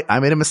 All right. I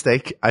made a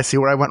mistake. I see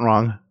where I went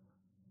wrong.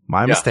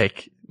 My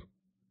mistake.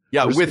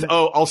 Yeah.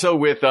 Also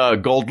with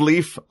gold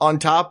leaf on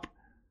top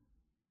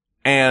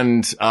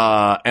and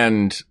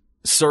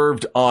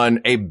served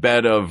on a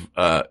bed of,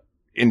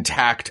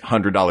 intact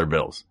 $100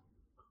 bills.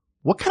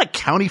 What kind of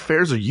county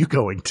fairs are you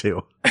going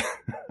to?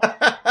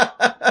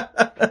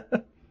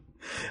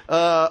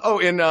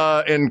 In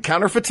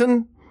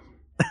Counterfeitin?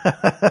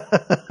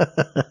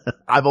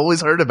 I've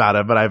always heard about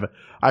it, but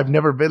I've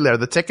never been there.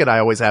 The ticket I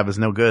always have is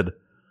no good.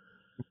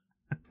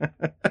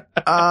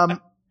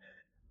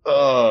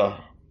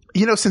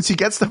 Since you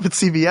get stuff at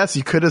CVS,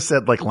 you could have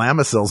said like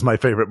Lamisil's my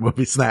favorite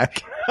movie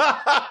snack.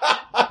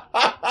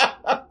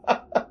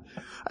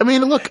 I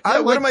mean, look,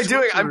 what am I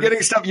doing? I'm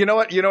getting stuff. You know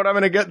what I'm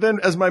going to get then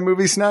as my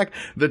movie snack?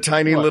 The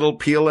tiny little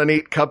peel and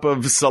eat cup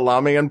of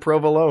salami and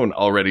provolone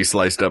already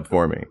sliced up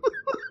for me.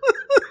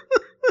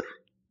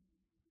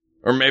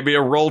 Or maybe a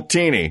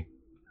Rolltini.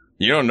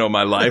 You don't know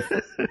my life.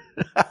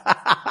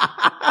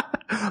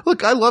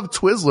 Look, I love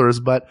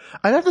Twizzlers, but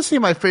I'd have to say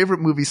my favorite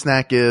movie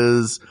snack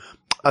is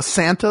a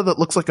Santa that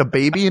looks like a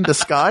baby in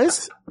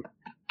disguise.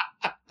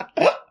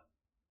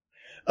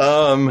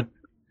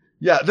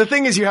 Yeah, the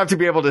thing is you have to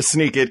be able to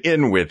sneak it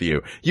in with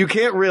you. You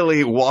can't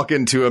really walk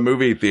into a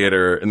movie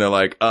theater and they're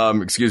like,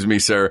 excuse me,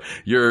 sir,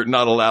 you're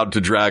not allowed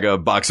to drag a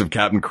box of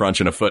Captain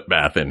Crunch and a foot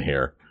bath in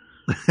here.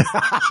 Foot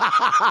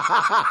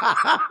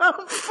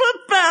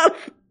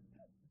bath!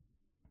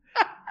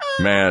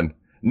 Man,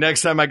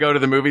 next time I go to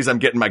the movies, I'm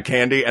getting my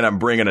candy and I'm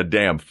bringing a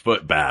damn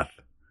foot bath.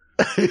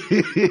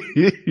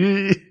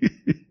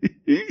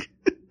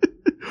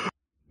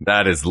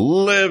 That is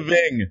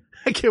living.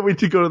 I can't wait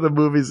to go to the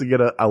movies and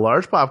get a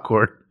large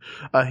popcorn,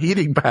 a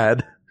heating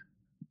pad.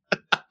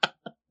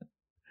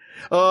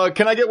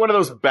 Can I get one of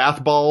those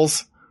bath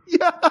balls?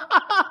 Yeah.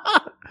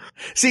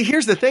 See,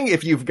 here's the thing.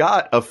 If you've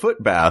got a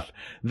foot bath,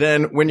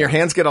 then when your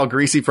hands get all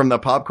greasy from the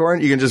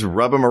popcorn, you can just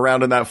rub them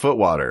around in that foot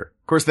water.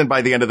 Of course, then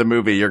by the end of the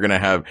movie, you're going to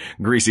have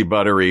greasy,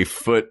 buttery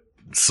foot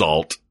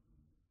salt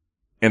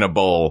in a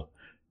bowl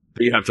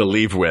that you have to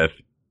leave with.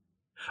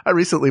 I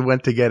recently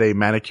went to get a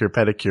manicure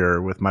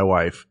pedicure with my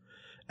wife.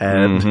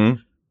 And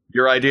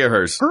your idea,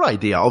 hers. Her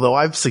idea, although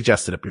I've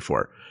suggested it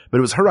before, but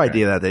it was her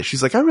idea that day.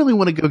 She's like, I really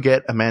want to go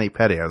get a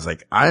mani-pedi. I was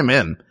like, I'm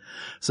in.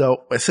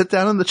 So I sit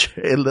down in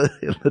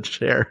the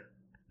chair.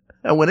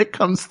 And when it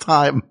comes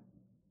time,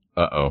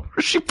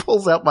 she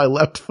pulls out my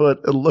left foot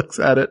and looks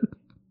at it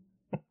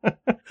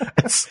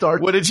and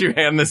starts. What did you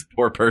hand this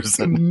poor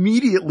person?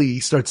 Immediately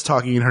starts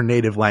talking in her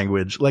native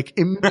language, like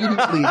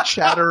immediately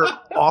chatter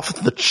off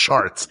the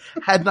charts.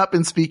 Had not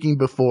been speaking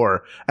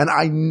before. And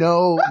I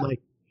know,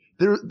 like,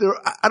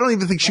 I don't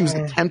even think she was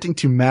attempting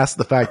to mask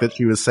the fact that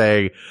she was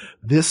saying,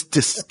 this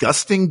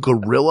disgusting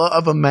gorilla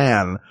of a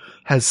man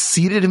has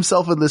seated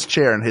himself in this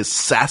chair and his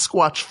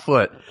Sasquatch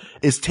foot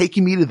is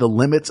taking me to the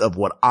limits of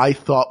what I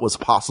thought was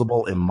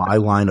possible in my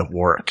line of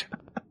work.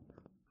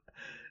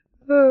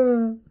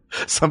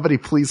 Somebody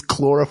please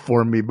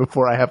chloroform me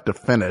before I have to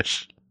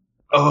finish.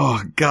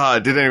 Oh,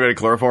 God. Did anybody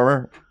chloroform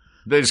her?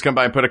 They just come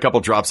by and put a couple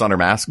drops on her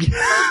mask?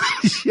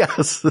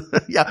 Yes.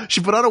 Yeah.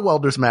 She put on a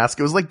welder's mask.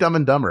 It was like Dumb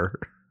and Dumber.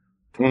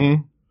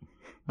 Mm-hmm.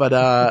 But,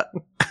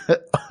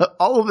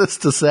 all of this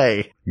to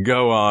say.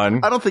 Go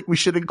on. I don't think we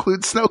should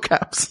include snow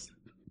caps.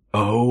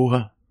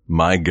 Oh,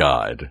 my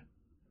God.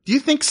 Do you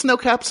think snow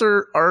caps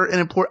are an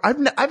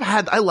important?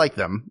 I like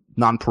them.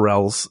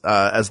 Nonpareils,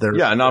 as they're.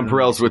 Yeah,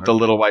 nonpareils with the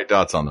little white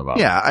dots on the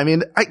bottom. Yeah. I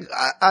mean,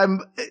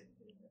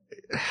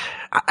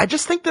 I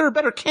just think there are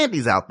better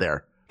candies out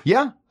there.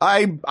 Yeah,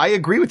 I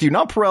agree with you.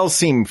 Nonpareils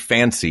seem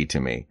fancy to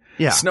me.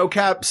 Yeah.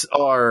 Snowcaps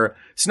are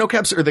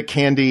the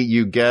candy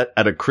you get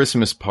at a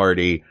Christmas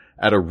party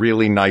at a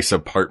really nice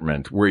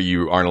apartment where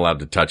you aren't allowed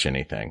to touch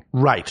anything.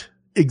 Right.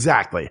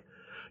 Exactly.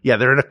 Yeah,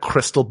 they're in a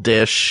crystal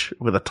dish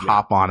with a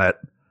top on it.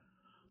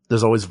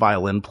 There's always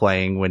violin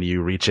playing when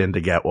you reach in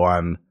to get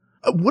one.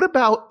 What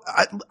about,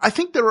 I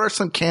think there are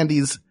some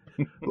candies.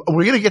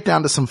 We're going to get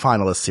down to some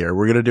finalists here.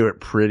 We're going to do it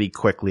pretty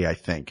quickly, I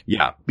think.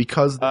 Yeah.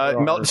 Because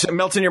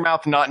melts in your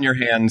mouth, not in your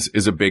hands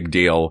is a big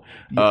deal.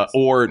 Yes.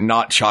 Or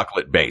not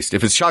chocolate based.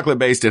 If it's chocolate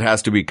based, it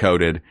has to be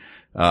coated.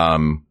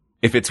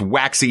 If it's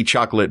waxy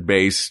chocolate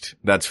based,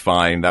 that's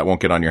fine. That won't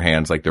get on your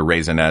hands like the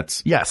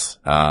Raisinets. Yes.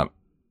 But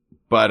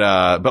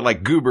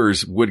like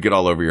Goobers would get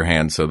all over your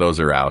hands, so those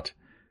are out.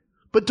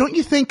 But don't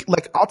you think,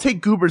 like, I'll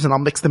take Goobers and I'll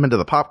mix them into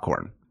the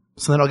popcorn.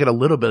 So then I'll get a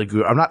little bit of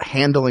Goober. I'm not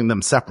handling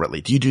them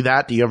separately. Do you do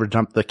that? Do you ever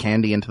dump the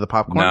candy into the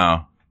popcorn?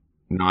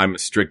 No, I'm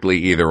strictly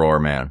either or,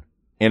 man.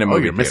 In a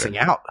movie you're missing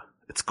out.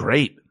 It's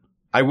great.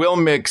 I will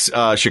mix,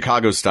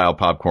 Chicago style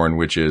popcorn,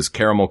 which is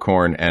caramel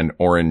corn and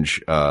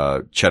orange,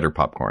 cheddar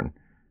popcorn.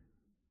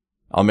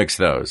 I'll mix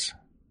those.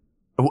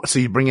 So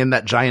you bring in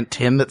that giant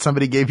tin that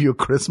somebody gave you at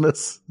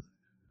Christmas?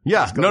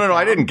 Yeah. No.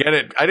 I didn't get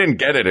it. I didn't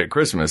get it at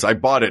Christmas. I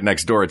bought it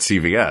next door at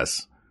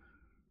CVS.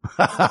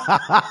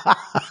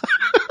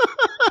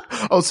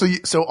 Oh,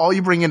 so all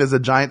you bring in is a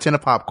giant tin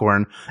of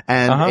popcorn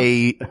and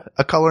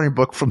a coloring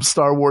book from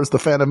Star Wars: The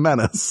Phantom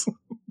Menace.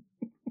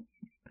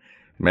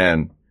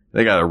 Man,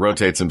 they gotta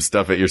rotate some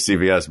stuff at your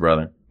CVS,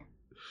 brother.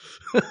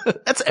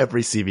 That's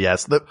every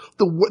CVS.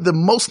 The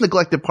most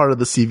neglected part of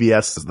the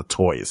CVS is the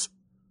toys.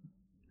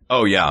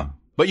 Oh yeah.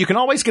 But you can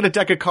always get a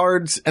deck of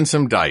cards and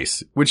some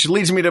dice, which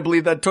leads me to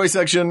believe that toy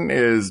section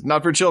is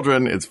not for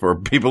children, it's for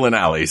people in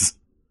alleys.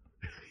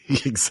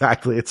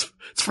 Exactly. It's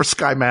for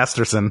Sky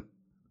Masterson.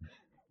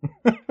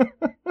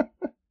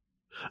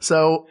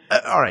 So,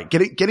 all right,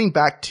 getting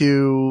back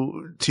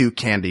to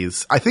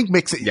candies. I think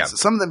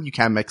some of them you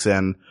can mix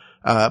in.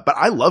 But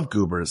I love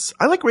Goobers.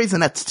 I like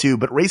Raisinets too,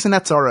 but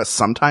Raisinets are a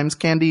sometimes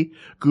candy.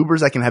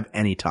 Goobers I can have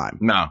anytime.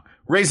 No.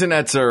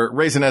 Raisinets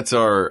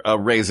are a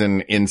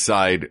raisin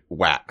inside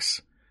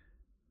wax.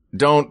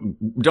 Don't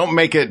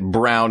make it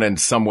brown and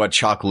somewhat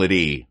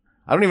chocolatey.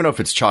 I don't even know if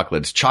it's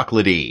chocolate. It's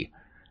chocolatey.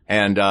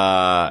 And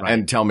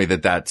tell me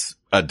that that's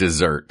a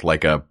dessert,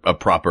 like a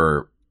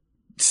proper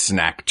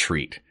snack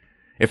treat.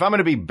 If I'm going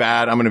to be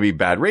bad, I'm going to be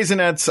bad.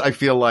 Raisinets, I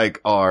feel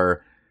like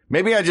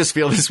maybe I just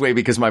feel this way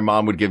because my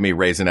mom would give me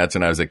Raisinets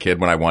when I was a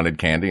kid when I wanted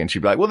candy. And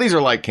she'd be like, well, these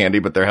are like candy,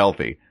 but they're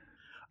healthy.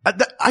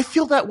 I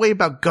feel that way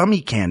about gummy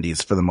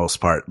candies for the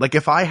most part. Like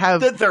if I have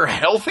that they're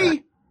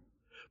healthy,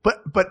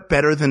 but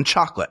better than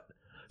chocolate.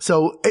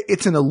 So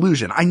it's an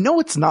illusion. I know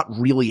it's not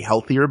really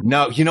healthier.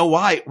 No, you know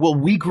why? Well,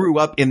 we grew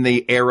up in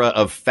the era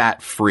of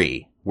fat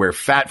free, where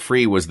fat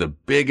free was the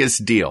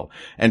biggest deal.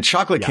 And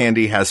chocolate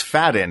candy has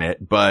fat in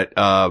it, but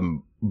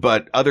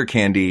other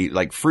candy,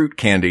 like fruit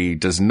candy,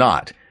 does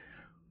not.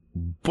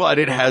 But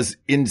it has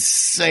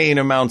insane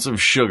amounts of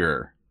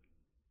sugar.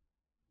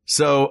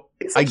 So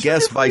I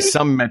guess by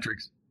some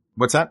metrics,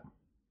 what's that?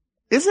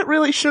 Is it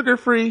really sugar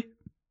free?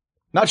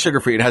 Not sugar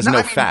free. It has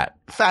no fat.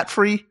 Fat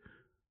free.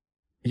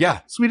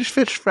 Yeah. Swedish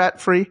Fish fat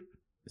free.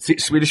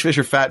 Swedish Fish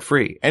are fat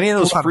free. Any of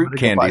those fruit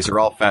candies are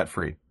all fat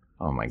free.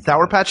 Oh my God.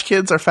 Sour Patch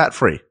Kids are fat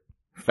free.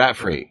 Fat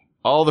free.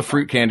 All the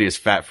fruit candy is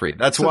fat free.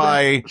 That's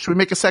why. Should we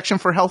make a section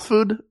for health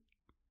food?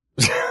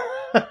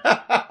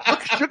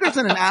 Look, sugar's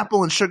in an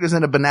apple and sugar's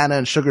in a banana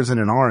and sugar's in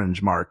an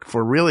orange, Mark.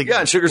 For really good. Yeah,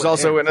 and sugar's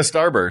also in a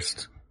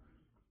Starburst.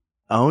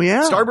 Oh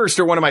yeah. Starburst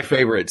are one of my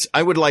favorites.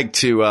 I would like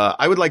to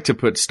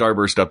put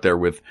Starburst up there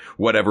with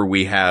whatever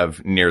we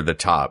have near the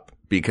top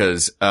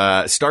because,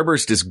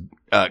 Starburst is,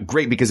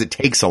 great because it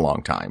takes a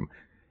long time.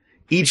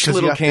 Each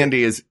little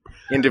candy is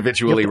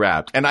individually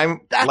wrapped and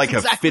I'm like a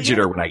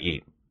fidgeter when I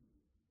eat.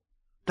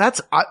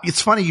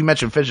 It's funny you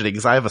mentioned fidgeting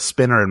because I have a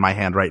spinner in my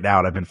hand right now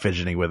and I've been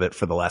fidgeting with it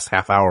for the last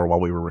half hour while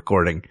we were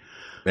recording.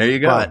 There you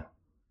go. But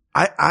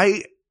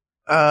I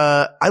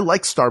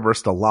like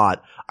Starburst a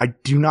lot. I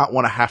do not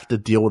want to have to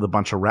deal with a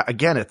bunch of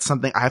again, it's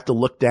something I have to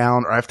look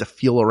down or I have to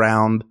feel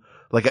around.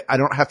 Like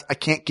I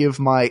can't give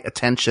my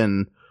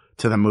attention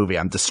to the movie.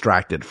 I'm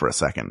distracted for a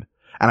second.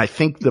 And I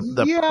think the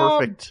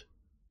perfect.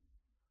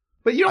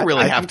 But you don't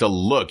really have to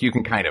look. You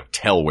can kind of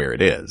tell where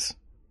it is.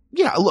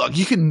 Yeah, look,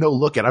 you can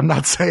look it. I'm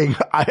not saying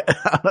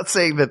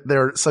that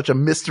they're such a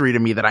mystery to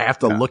me that I have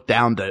to look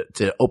down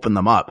to open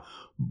them up.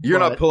 You're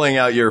not pulling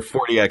out your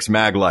 40X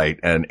Maglite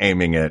and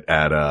aiming it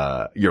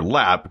at your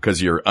lap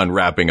because you're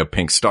unwrapping a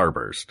pink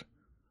starburst.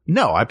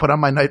 No, I put on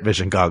my night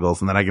vision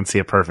goggles and then I can see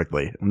it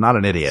perfectly. I'm not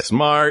an idiot.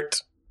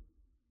 Smart.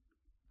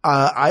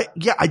 I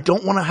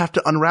don't want to have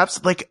to unwrap.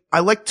 Like,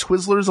 I like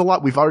Twizzlers a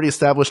lot. We've already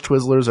established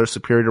Twizzlers are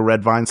superior to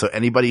Red Vine. So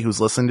anybody who's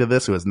listening to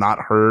this who has not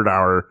heard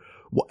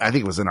I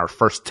think it was in our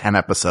first 10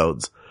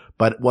 episodes,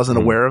 but wasn't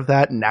aware of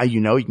that. Now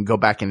you know, you can go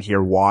back and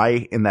hear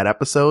why in that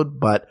episode.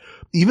 But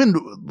even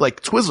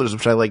like Twizzlers,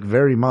 which I like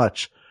very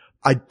much,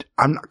 I'm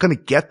not going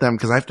to get them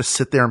because I have to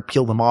sit there and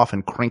peel them off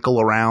and crinkle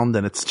around.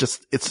 And it's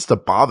just a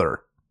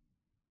bother.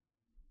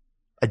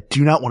 I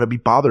do not want to be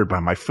bothered by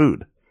my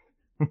food.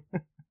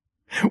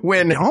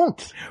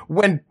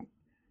 When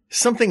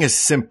something as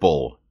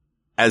simple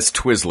as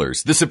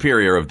Twizzlers, the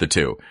superior of the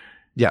two,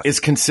 is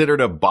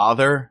considered a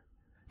bother,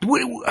 what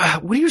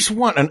do you just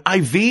want? An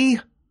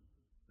IV?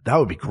 That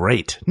would be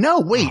great.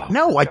 No, wait,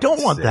 I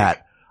don't want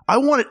that. I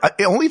want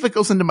it only if it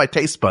goes into my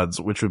taste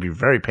buds, which would be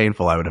very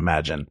painful, I would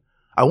imagine.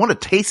 I want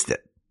to taste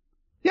it.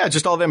 Yeah,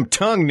 just all them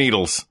tongue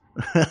needles.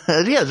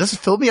 Yeah, just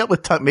fill me up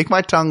with tongue. Make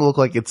my tongue look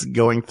like it's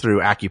going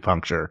through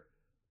acupuncture,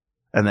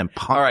 and then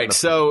pump. All right,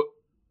 so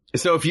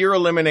if you're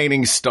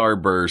eliminating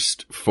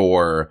Starburst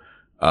for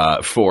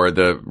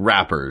the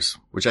wrappers,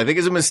 which I think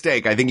is a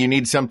mistake, I think you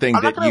need something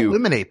that you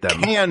eliminate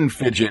them. Can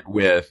fidget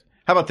with.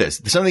 How about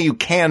this? Something you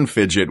can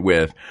fidget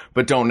with,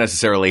 but don't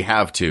necessarily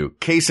have to.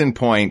 Case in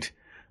point,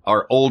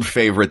 our old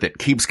favorite that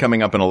keeps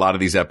coming up in a lot of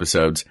these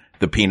episodes,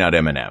 the peanut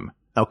M&M.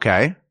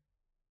 Okay.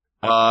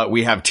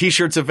 We have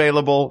t-shirts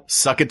available.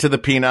 Suck it to the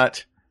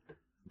peanut.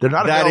 They're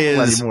not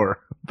available anymore,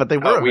 but they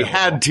were. We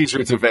had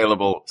t-shirts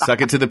available.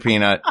 Suck it to the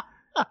peanut.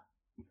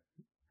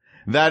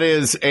 That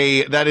is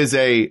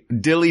a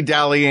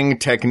dilly-dallying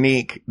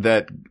technique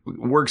that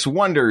works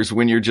wonders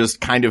when you're just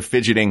kind of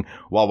fidgeting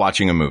while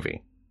watching a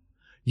movie.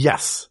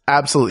 Yes,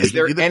 absolutely. Is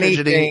there you do the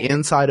fidgeting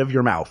inside of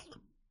your mouth?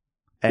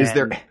 Is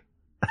there?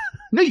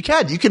 No, you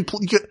can. You can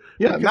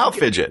mouth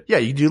fidget. Yeah,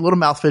 you do a little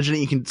mouth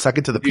fidgeting. You can suck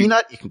it to the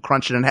peanut. You can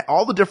crunch it, and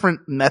all the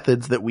different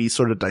methods that we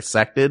sort of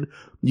dissected.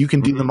 You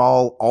can do them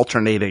all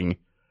alternating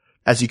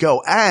as you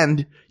go,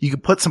 and you can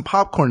put some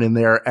popcorn in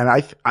there. And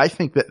I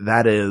think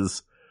that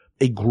is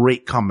a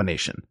great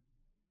combination.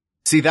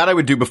 See, that I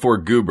would do before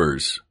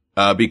Goobers,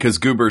 because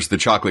Goobers, the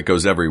chocolate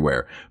goes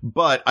everywhere.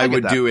 But I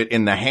would do it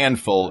in the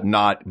handful,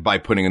 not by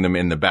putting them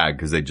in the bag,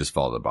 because they just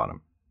fall to the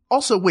bottom.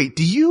 Also, wait,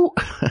 do you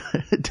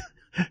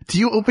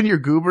open your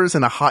Goobers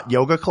in a hot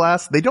yoga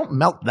class? They don't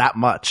melt that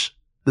much.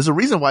 There's a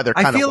reason why they're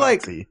kind of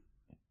waxy.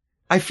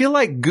 I feel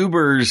like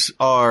Goobers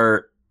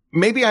are,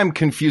 maybe I'm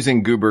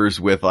confusing Goobers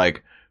with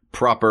like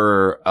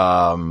proper,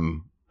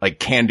 like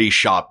candy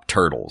shop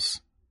turtles.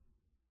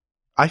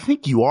 I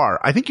think you are.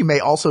 I think you may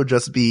also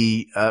just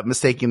be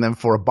mistaking them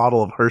for a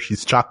bottle of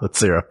Hershey's chocolate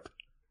syrup.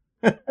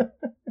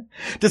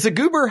 Does a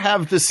Goober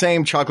have the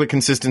same chocolate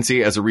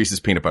consistency as a Reese's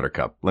peanut butter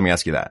cup? Let me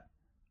ask you that.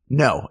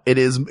 No, it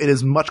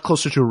is much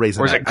closer to a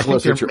raisin. Or is it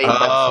closer to?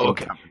 Oh,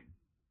 okay.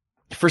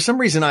 For some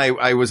reason,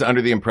 I was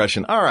under the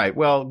impression. All right,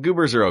 well,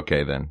 Goobers are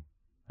okay then.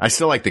 I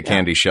still like the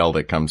candy shell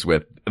that comes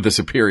with the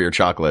superior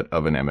chocolate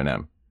of an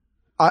M&M.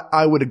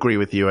 I would agree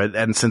with you,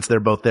 and since they're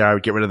both there, I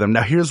would get rid of them.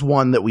 Now, here's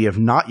one that we have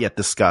not yet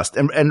discussed,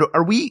 and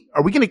are we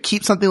going to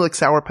keep something like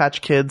Sour Patch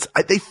Kids?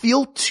 They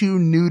feel too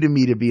new to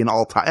me to be an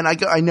all time, and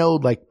I know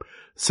like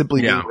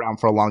simply being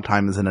around for a long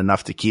time isn't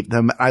enough to keep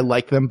them. I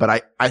like them,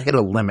 but I hit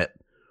a limit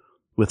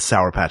with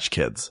Sour Patch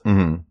Kids,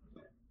 and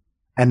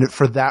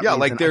for that, reason,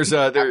 like there's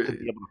to be able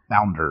to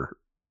founder,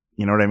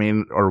 you know what I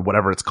mean, or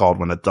whatever it's called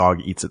when a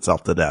dog eats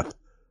itself to death,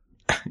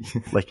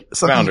 like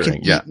something you can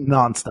eat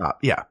nonstop,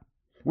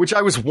 Which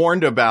I was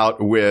warned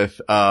about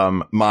with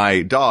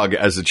my dog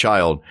as a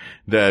child,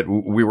 that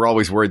we were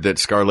always worried that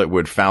Scarlett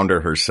would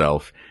founder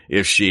herself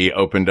if she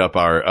opened up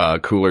our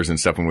coolers and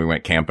stuff when we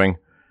went camping.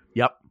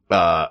 Yep.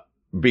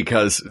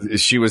 Because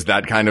she was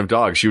that kind of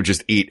dog. She would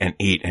just eat and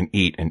eat and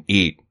eat and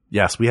eat.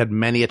 Yes, we had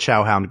many a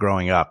chow hound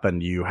growing up,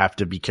 and you have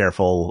to be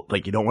careful.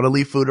 Like, you don't want to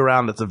leave food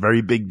around. That's a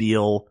very big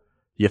deal.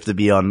 You have to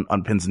be on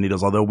pins and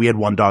needles. Although we had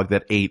one dog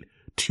that ate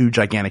 2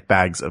 gigantic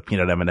bags of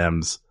peanut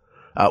M&Ms.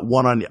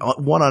 One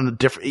on a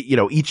different,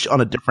 each on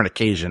a different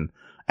occasion,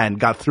 and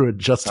got through it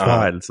just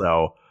fine.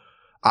 So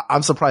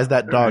I'm surprised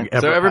that dog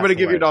ever. So everybody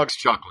give your dogs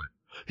chocolate.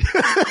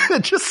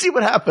 Just see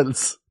what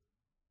happens.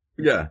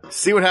 Yeah.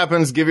 See what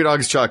happens. Give your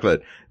dogs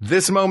chocolate.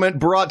 This moment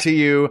brought to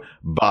you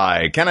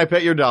by Can I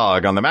Pet Your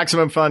Dog on the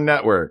Maximum Fun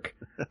Network.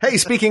 Hey,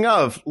 speaking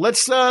of,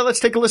 let's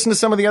take a listen to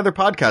some of the other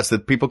podcasts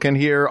that people can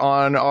hear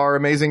on our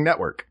amazing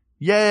network.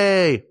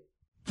 Yay.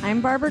 I'm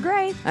Barbara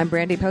Gray. I'm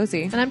Brandy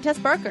Posey. And I'm Tess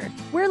Barker.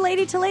 We're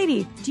Lady to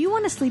Lady. Do you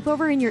want a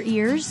sleepover in your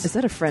ears? Is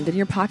that a friend in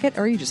your pocket,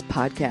 or are you just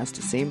podcast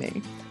to see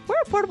me? We're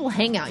a portable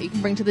hangout you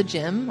can bring to the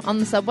gym, on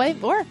the subway,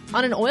 or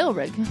on an oil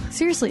rig.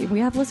 Seriously, we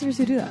have listeners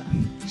who do that.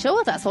 Chill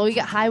with us while we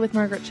get high with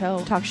Margaret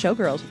Cho. Talk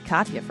showgirls with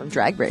Katya from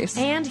Drag Race.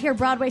 And hear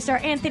Broadway star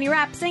Anthony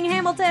Rapp sing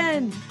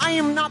Hamilton. I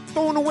am not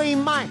throwing away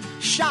my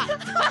shot.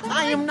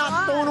 I am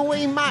not throwing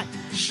away my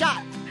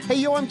shot. Hey,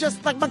 yo, I'm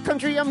just like my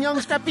country. I'm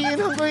young, scrappy, and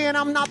hungry, and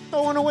I'm not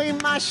throwing away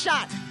my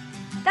shot.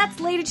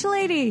 That's Lady to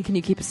Lady. Can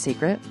you keep a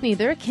secret?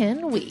 Neither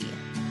can we.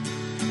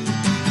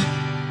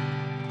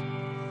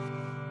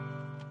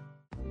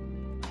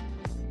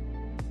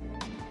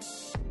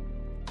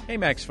 Hey,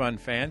 Max Fun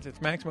fans. It's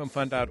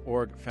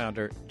MaximumFun.org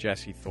founder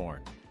Jesse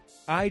Thorne.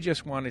 I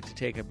just wanted to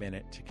take a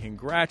minute to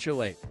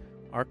congratulate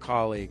our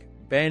colleague,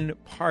 Ben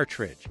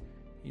Partridge.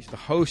 He's the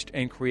host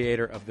and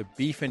creator of the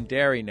Beef and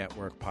Dairy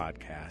Network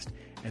podcast,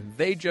 and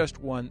they just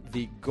won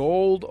the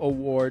Gold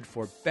Award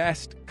for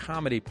Best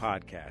Comedy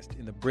Podcast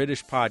in the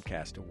British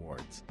Podcast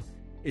Awards.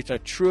 It's a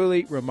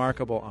truly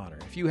remarkable honor.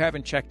 If you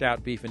haven't checked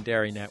out Beef and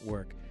Dairy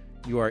Network,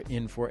 you are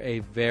in for a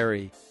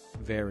very,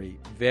 very,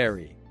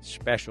 very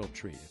special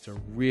treat. It's a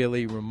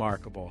really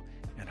remarkable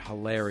and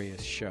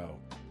hilarious show.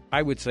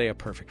 I would say a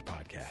perfect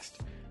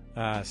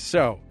podcast.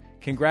 So,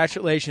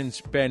 congratulations,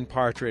 Ben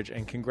Partridge,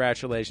 and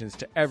congratulations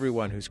to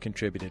everyone who's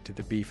contributed to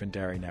the Beef and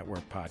Dairy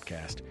Network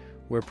podcast.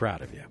 We're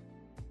proud of you.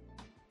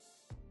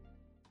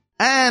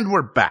 And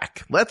we're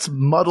back. Let's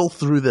muddle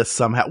through this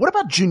somehow. What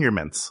about Junior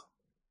Mints?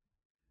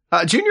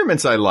 Junior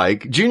Mints I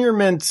like. Junior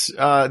Mints,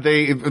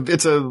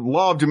 it's a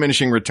law of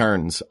diminishing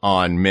returns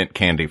on mint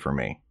candy for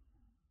me.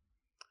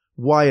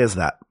 Why is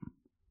that?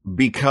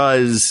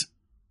 Because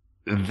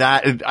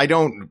there's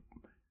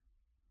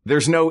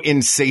no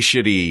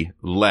insatiety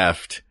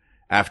left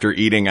after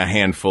eating a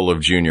handful of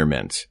Junior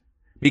Mints.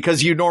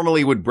 Because you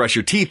normally would brush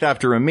your teeth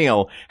after a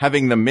meal,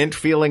 having the mint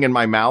feeling in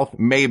my mouth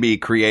maybe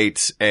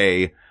creates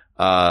a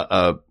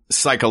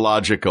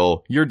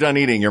psychological, you're done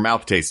eating, your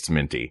mouth tastes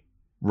minty.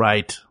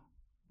 Right.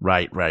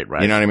 You know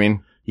what I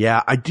mean?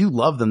 Yeah, I do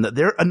love them.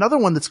 They're another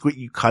one that's good.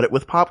 You cut it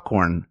with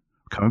popcorn.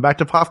 Coming back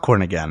to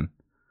popcorn again.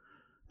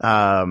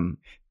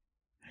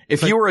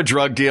 If you were a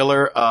drug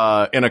dealer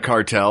in a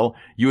cartel,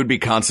 you would be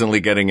constantly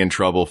getting in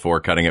trouble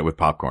for cutting it with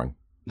popcorn.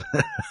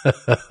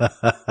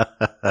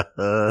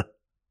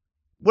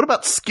 What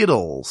about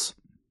Skittles?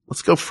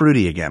 Let's go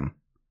fruity again.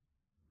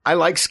 I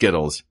like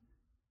Skittles.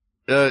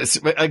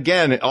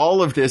 Again,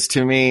 all of this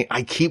to me,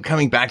 I keep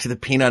coming back to the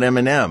peanut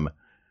M&M.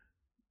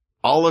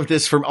 All of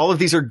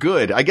these are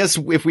good. I guess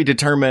if we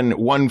determine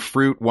one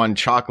fruit, one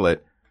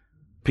chocolate,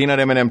 peanut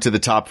M&M to the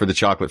top for the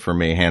chocolate for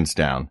me, hands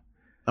down.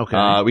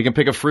 Okay. We can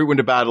pick a fruit one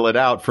to battle it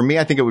out. For me,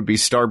 I think it would be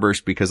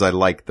Starburst because I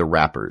like the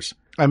wrappers.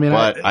 I mean,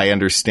 but I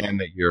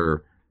understand that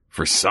you're,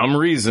 for some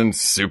reason,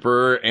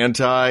 super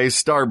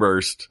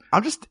anti-Starburst.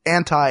 I'm just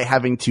anti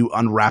having to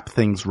unwrap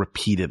things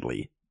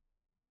repeatutely.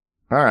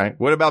 All right.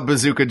 What about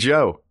Bazooka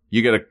Joe?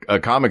 You get a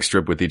comic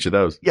strip with each of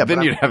those. Yeah,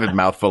 then you'd have a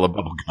mouthful of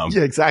bubble gum.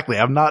 Yeah, exactly.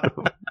 I'm not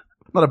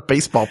a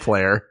baseball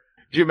player.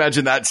 Do you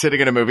imagine that sitting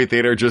in a movie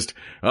theater just,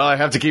 I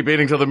have to keep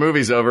eating till the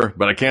movie's over,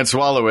 but I can't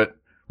swallow it.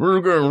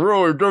 We're getting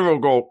really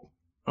difficult.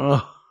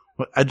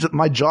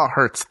 My jaw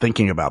hurts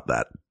thinking about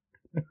that.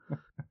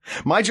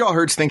 My jaw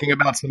hurts thinking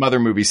about some other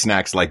movie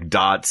snacks like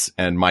Dots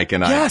and Mike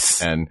and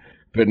Ike's and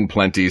Good and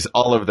Plenty's,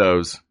 all of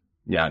those.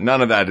 Yeah,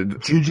 none of that.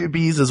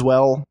 Jujubes as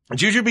well.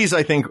 Jujubes,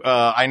 I think,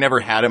 I never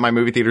had at my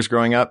movie theaters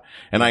growing up,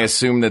 and I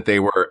assumed that they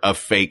were a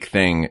fake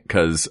thing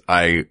because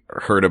I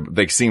heard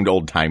they seemed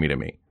old-timey to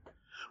me.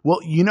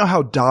 Well, you know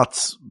how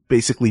Dots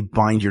basically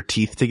bind your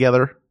teeth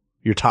together?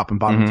 Your top and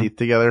bottom teeth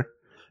together?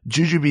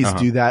 Jujubes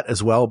do that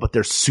as well, but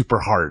they're super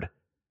hard.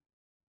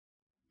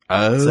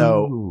 Oh,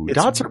 so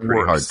Dots are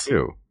pretty hard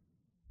too.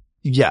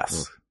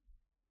 Yes.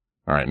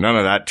 All right, none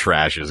of that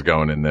trash is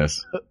going in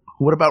this.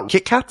 What about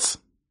Kit Kats?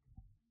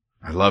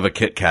 I love a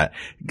Kit Kat.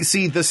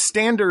 See, the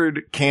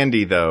standard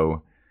candy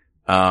though,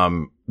 I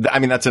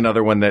mean, that's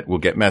another one that will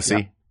get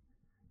messy.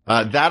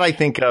 Yeah. That I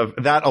think of,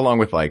 that along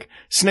with like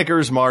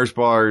Snickers, Mars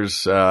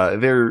bars,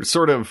 they're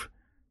sort of,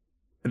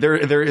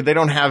 they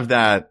don't have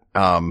that,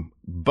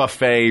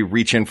 buffet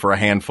reach in for a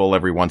handful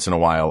every once in a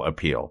while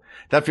appeal.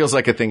 That feels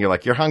like a thing.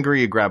 You're hungry,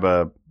 you grab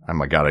oh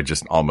my God, I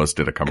just almost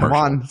did a commercial. Come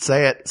on,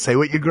 say it. Say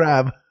what you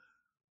grab.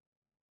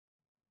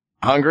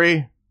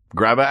 Hungry?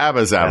 Grab a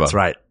Abba Zaba. That's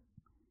right.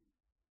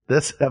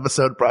 This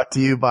episode brought to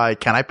you by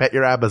Can I Pet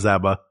Your Abba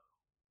Zaba?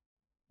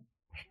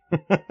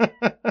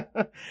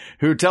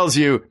 Who tells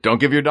you, don't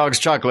give your dogs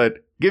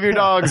chocolate, give your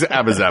dogs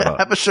Abba Zaba.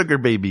 Have a sugar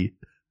baby.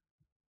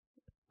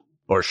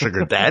 Or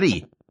sugar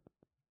daddy.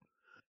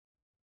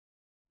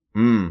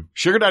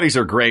 Sugar daddies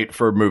are great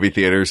for movie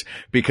theaters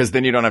because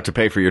then you don't have to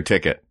pay for your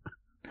ticket.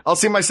 I'll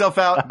see myself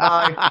out.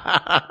 Bye.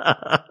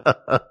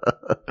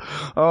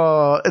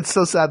 Oh, it's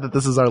so sad that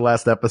this is our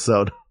last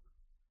episode.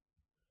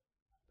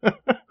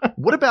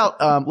 What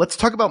about, let's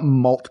talk about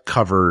malt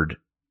covered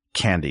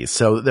candies.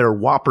 So there are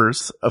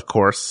Whoppers, of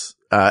course,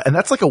 and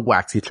that's like a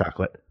waxy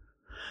chocolate.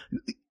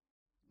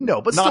 No,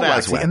 but not still as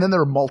waxy. wet. And then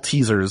there are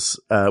Maltesers,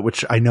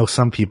 which I know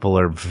some people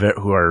are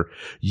who are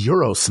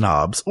Euro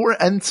snobs,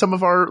 and some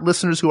of our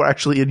listeners who are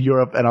actually in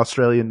Europe and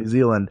Australia and New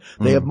Zealand,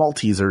 they have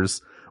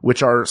Maltesers,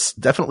 which are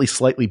definitely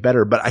slightly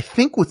better. But I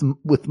think with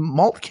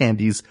malt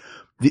candies,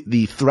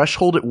 the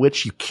threshold at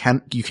which you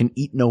can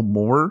eat no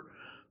more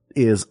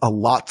is a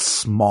lot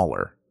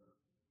smaller.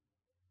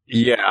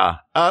 Yeah.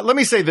 Let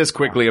me say this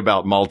quickly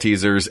about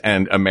Maltesers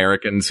and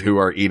Americans who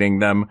are eating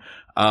them.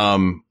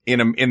 in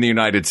the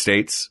United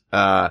States.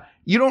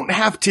 You don't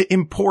have to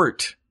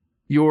import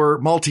your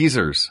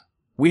Maltesers.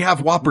 We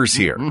have Whoppers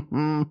here.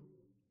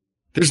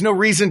 There's no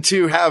reason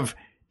to have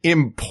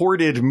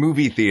imported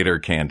movie theater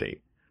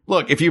candy.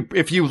 Look, if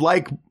you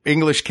like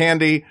English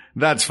candy,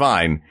 that's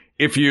fine.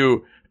 If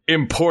you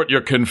import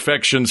your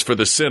confections for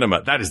the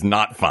cinema, that is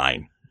not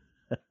fine.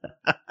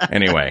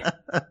 Anyway.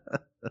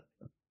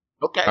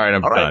 Okay. All right,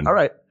 I'm done. All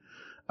right.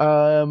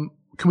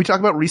 Can we talk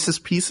about Reese's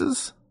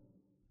Pieces?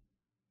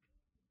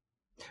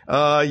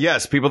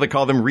 Yes, people that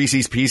call them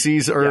Reese's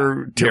Pieces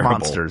are terrible.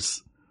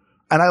 Monsters.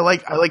 And I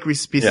like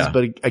Reese's Pieces,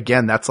 but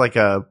again, that's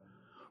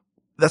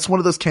one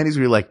of those candies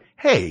where you're like,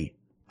 hey,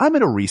 I'm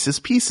in a Reese's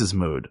Pieces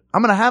mood.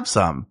 I'm going to have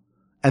some.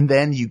 And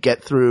then you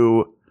get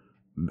through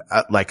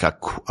like a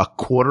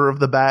quarter of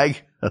the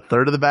bag, a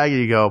third of the bag,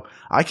 and you go,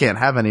 I can't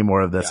have any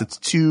more of this. Yeah. It's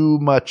too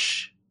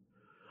much.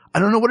 I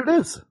don't know what it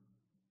is.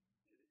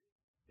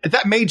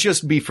 That may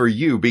just be for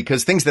you,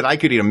 because things that I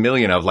could eat a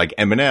million of, like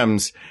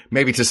M&Ms,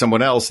 maybe to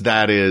someone else,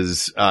 that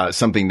is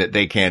something that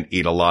they can't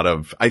eat a lot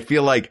of. I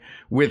feel like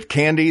with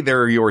candy,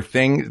 there are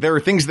things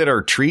that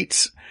are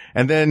treats.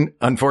 And then,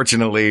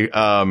 unfortunately,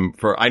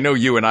 I know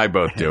you and I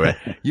both do it.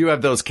 You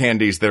have those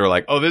candies that are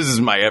like, oh, this is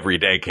my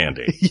everyday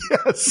candy.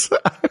 Yes.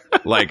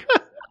 Like,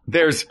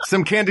 there's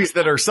some candies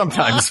that are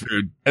sometimes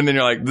food. And then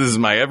you're like, this is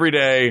my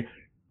everyday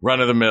run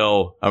of the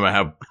mill. I'm going to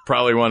have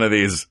probably one of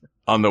these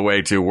on the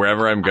way to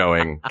wherever I'm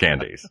going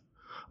candies.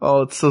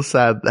 Oh, it's so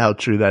sad how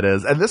true that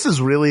is. And this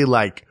is really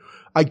like,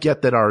 I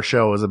get that our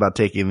show is about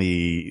taking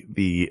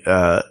the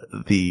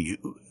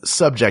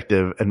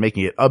subjective and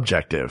making it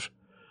objective.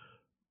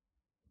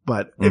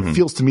 But it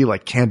feels to me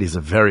like candy is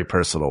a very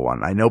personal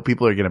one. I know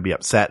people are going to be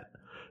upset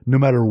no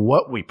matter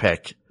what we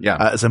pick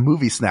as a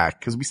movie snack,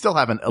 because we still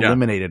haven't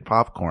eliminated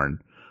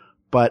popcorn.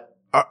 But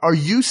are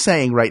you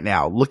saying right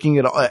now, looking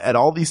at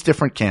all these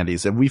different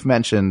candies, and we've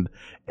mentioned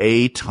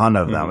a ton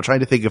of them. I'm trying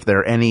to think if there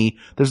are any.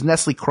 There's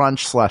Nestle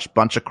Crunch /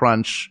 Bunch of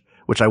Crunch,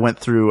 which I went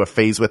through a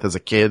phase with as a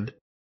kid.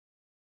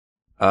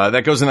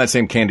 That goes in that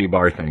same candy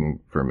bar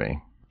thing for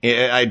me.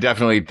 I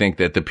definitely think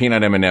that the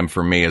peanut M&M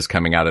for me is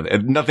coming out of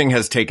it. Nothing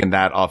has taken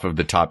that off of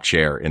the top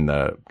chair in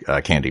the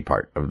candy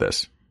part of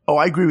this. Oh,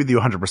 I agree with you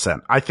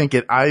 100%. I think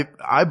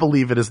I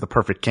believe it is the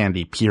perfect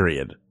candy,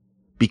 period.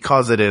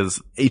 Because it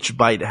is, each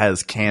bite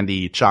has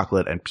candy,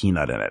 chocolate, and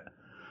peanut in it.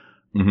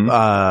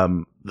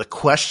 The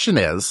question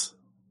is,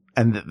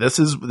 and this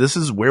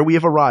is where we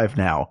have arrived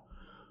now.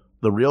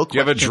 The real question. Do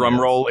you have a drum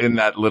roll in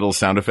that little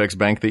sound effects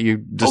bank that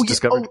you just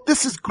discovered? Oh,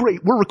 this is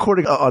great. We're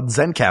recording on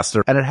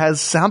Zencaster, and it has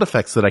sound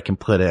effects that I can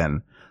put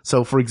in.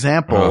 So, for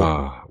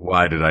example,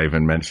 why did I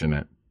even mention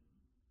it?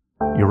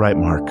 You're right,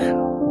 Mark.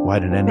 Why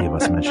did any of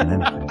us mention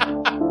anything?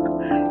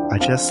 I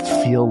just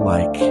feel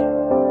like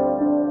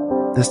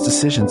this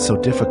decision's so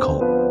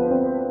difficult.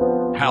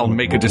 Hal,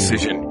 make a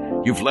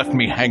decision. You've left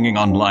me hanging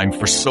on line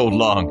for so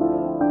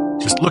long.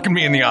 Just look at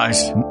me in the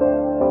eyes.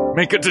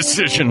 Make a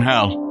decision,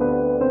 Hal.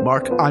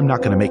 Mark, I'm not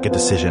going to make a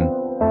decision.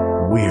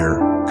 We're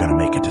going to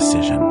make a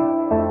decision.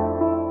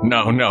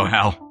 No,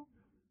 Hal.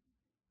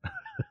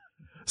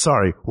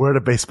 Sorry, we're at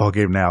a baseball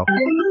game now.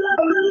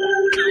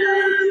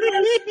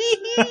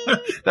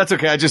 That's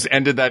okay. I just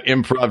ended that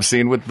improv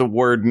scene with the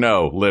word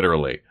no,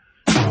 literally.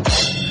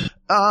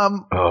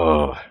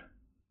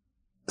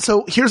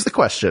 So here's the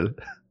question.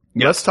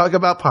 Yep. Let's talk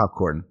about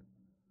popcorn.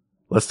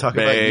 Let's talk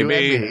about you and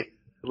me.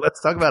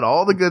 Let's talk about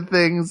all the good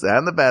things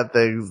and the bad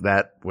things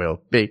that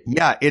will be.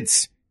 Yeah,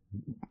 it's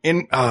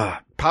in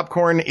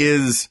popcorn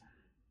is.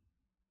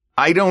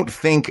 I don't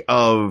think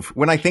of,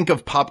 when I think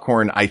of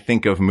popcorn, I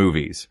think of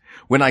movies.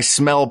 When I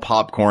smell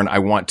popcorn, I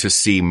want to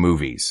see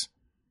movies.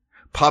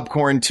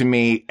 Popcorn to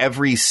me,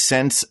 every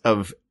sense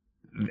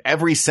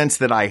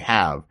that I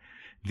have,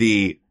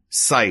 the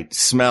sight,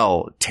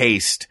 smell,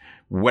 taste,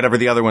 whatever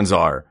the other ones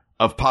are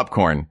of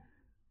popcorn,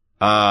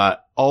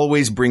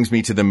 always brings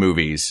me to the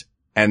movies.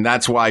 And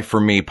that's why for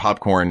me,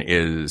 popcorn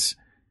is,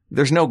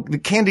 the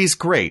candy's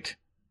great.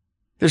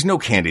 There's no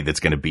candy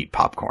that's going to beat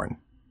popcorn.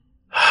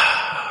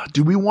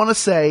 Do we want to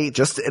say,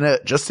 just in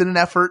an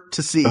effort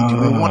to see,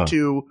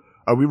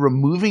 are we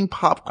removing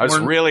popcorn? I was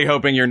really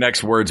hoping your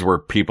next words were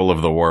people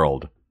of the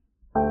world.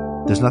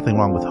 There's nothing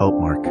wrong with hope,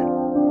 Mark.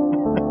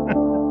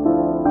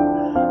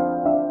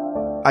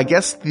 I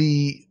guess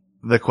the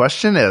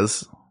question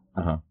is,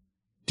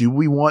 do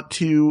we want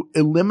to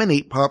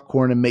eliminate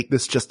popcorn and make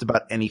this just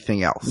about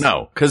anything else?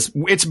 No, because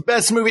it's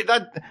best movie.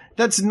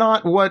 That's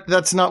not what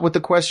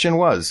the question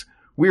was.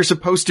 We're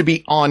supposed to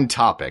be on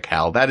topic,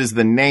 Hal. That is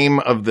the name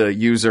of the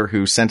user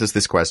who sent us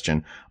this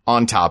question.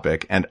 On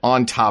topic, and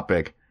on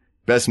topic,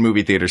 best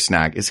movie theater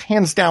snack is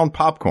hands down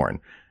popcorn.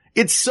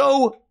 It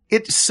so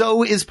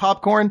is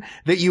popcorn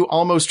that you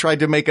almost tried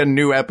to make a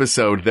new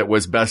episode that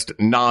was best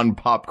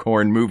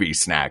non-popcorn movie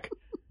snack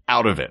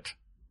out of it.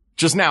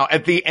 Just now,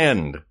 at the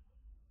end,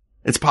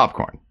 it's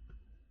popcorn.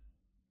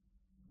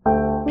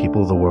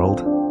 People of the world.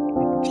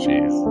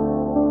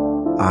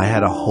 Jeez. I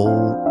had a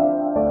whole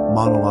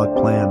monologue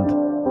planned,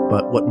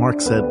 but what Mark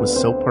said was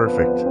so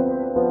perfect,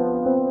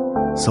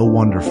 so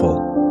wonderful,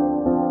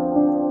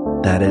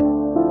 that it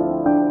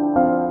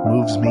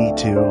moves me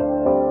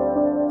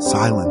to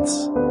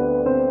silence.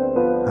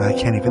 I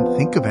can't even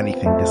think of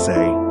anything to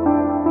say.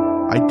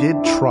 I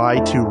did try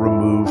to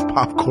remove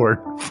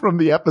popcorn from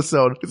the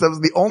episode because that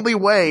was the only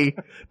way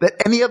that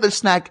any other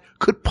snack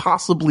could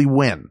possibly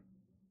win.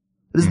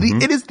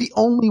 It is the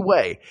only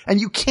way.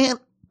 And you can't,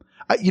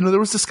 there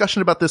was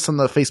discussion about this on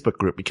the Facebook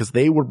group because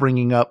they were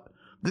bringing up,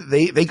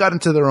 they got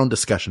into their own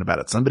discussion about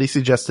it. Somebody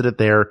suggested it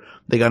there.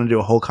 They got into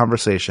a whole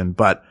conversation,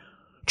 but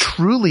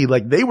truly,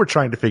 like, they were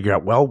trying to figure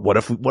out, well, what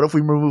if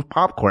we remove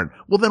popcorn?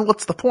 Well, then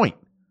what's the point?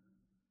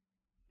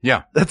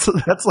 Yeah. That's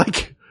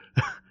like,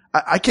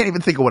 I can't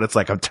even think of what it's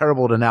like. I'm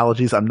terrible at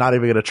analogies. I'm not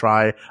even going to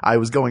try. I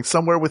was going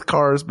somewhere with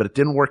cars, but it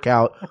didn't work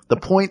out. The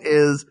point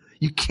is,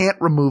 you can't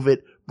remove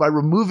it. By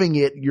removing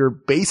it, you're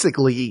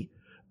basically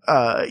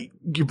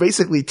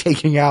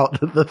taking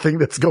out the thing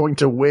that's going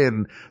to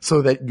win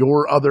so that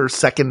your other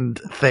second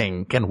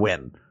thing can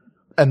win.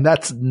 And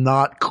that's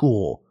not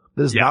cool.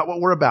 That is not what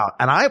we're about.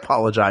 And I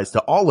apologize to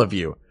all of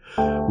you.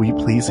 Will you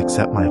please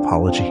accept my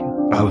apology?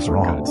 I was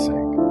wrong. For God's sake.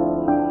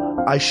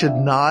 I should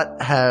not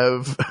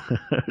have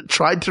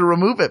tried to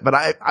remove it, but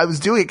I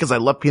was doing it because I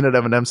love peanut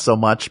M&Ms so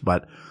much.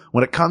 But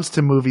when it comes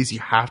to movies, you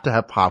have to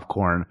have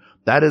popcorn.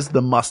 That is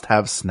the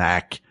must-have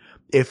snack.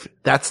 If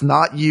that's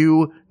not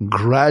you,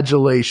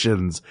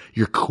 congratulations.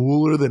 You're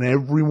cooler than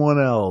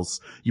everyone else.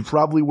 You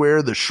probably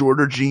wear the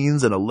shorter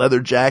jeans and a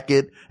leather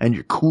jacket and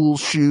your cool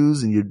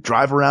shoes, and you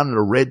drive around in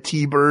a red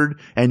T-Bird,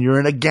 and you're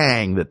in a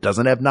gang that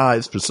doesn't have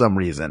knives for some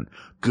reason.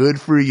 Good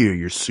for you.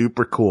 You're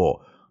super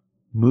cool.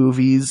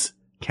 Movies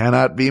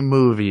cannot be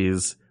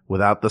movies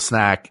without the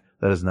snack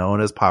that is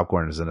known as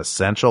popcorn. It is an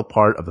essential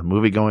part of the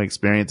movie-going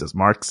experience, as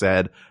Mark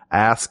said,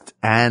 asked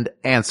and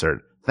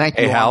answered. Thank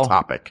you. Hal. On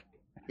topic.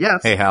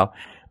 Yes. Hey, Hal.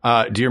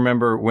 Do you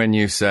remember when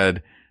you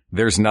said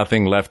there's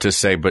nothing left to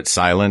say but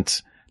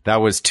silence?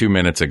 That was 2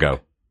 minutes ago.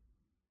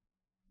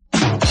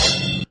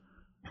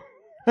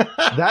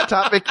 That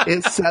topic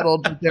is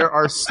settled. There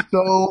are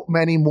so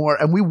many more,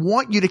 and we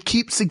want you to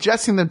keep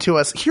suggesting them to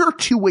us. Here are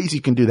 2 ways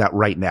you can do that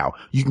right now.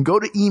 You can go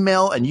to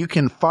email and you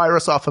can fire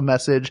us off a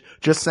message.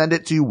 Just send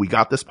it to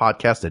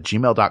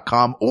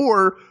wegotThisPodcast@gmail.com,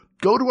 or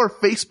go to our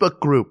Facebook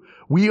group.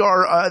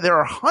 There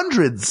are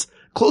hundreds,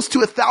 close to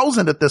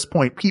 1,000 at this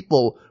point,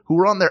 people who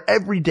are on there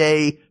every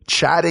day,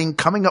 chatting,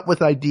 coming up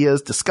with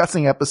ideas,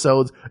 discussing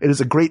episodes. It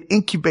is a great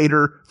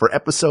incubator for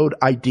episode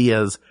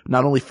ideas,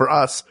 not only for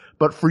us,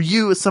 but for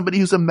you as somebody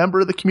who's a member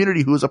of the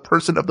community, who is a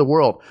person of the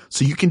world.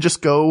 So you can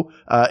just go,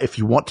 if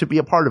you want to be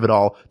a part of it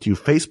all, to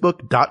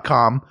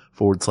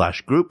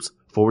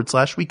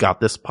facebook.com/groups/We Got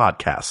This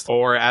Podcast.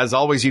 Or as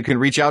always, you can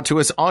reach out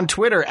to us on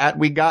Twitter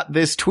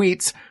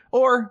 @WeGotThisTweets.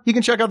 Or you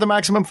can check out the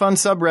Maximum Fun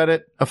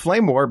subreddit. A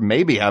flame war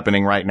may be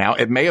happening right now.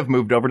 It may have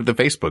moved over to the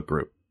Facebook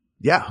group.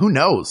 Yeah, who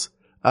knows?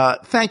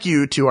 Thank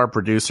you to our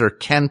producer,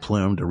 Ken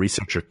Plume, to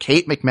researcher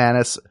Kate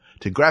McManus,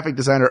 to graphic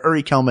designer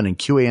Uri Kelman, and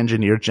QA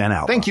engineer Jen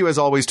Alba. Thank you, as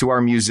always, to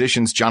our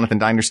musicians, Jonathan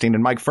Dinerstein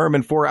and Mike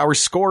Furman, for our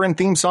score and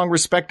theme song,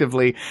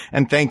 respectively.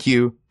 And thank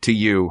you to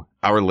you,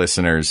 our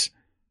listeners.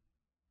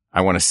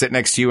 I want to sit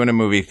next to you in a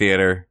movie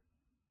theater.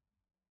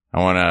 I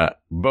want to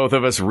both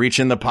of us reach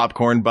in the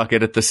popcorn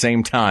bucket at the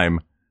same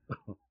time.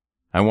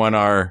 I want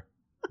our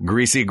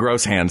greasy,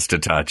 gross hands to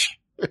touch.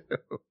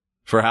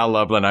 For Hal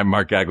Lublin, I'm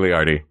Mark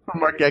Gagliardi. I'm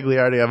Mark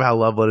Gagliardi. I'm Hal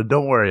Lublin. And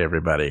don't worry,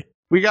 everybody.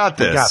 We got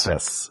this. We got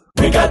this.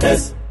 We got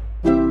this.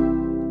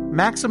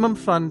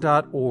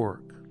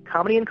 MaximumFun.org.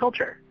 Comedy and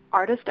culture.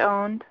 Artist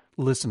owned.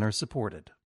 Listener supported.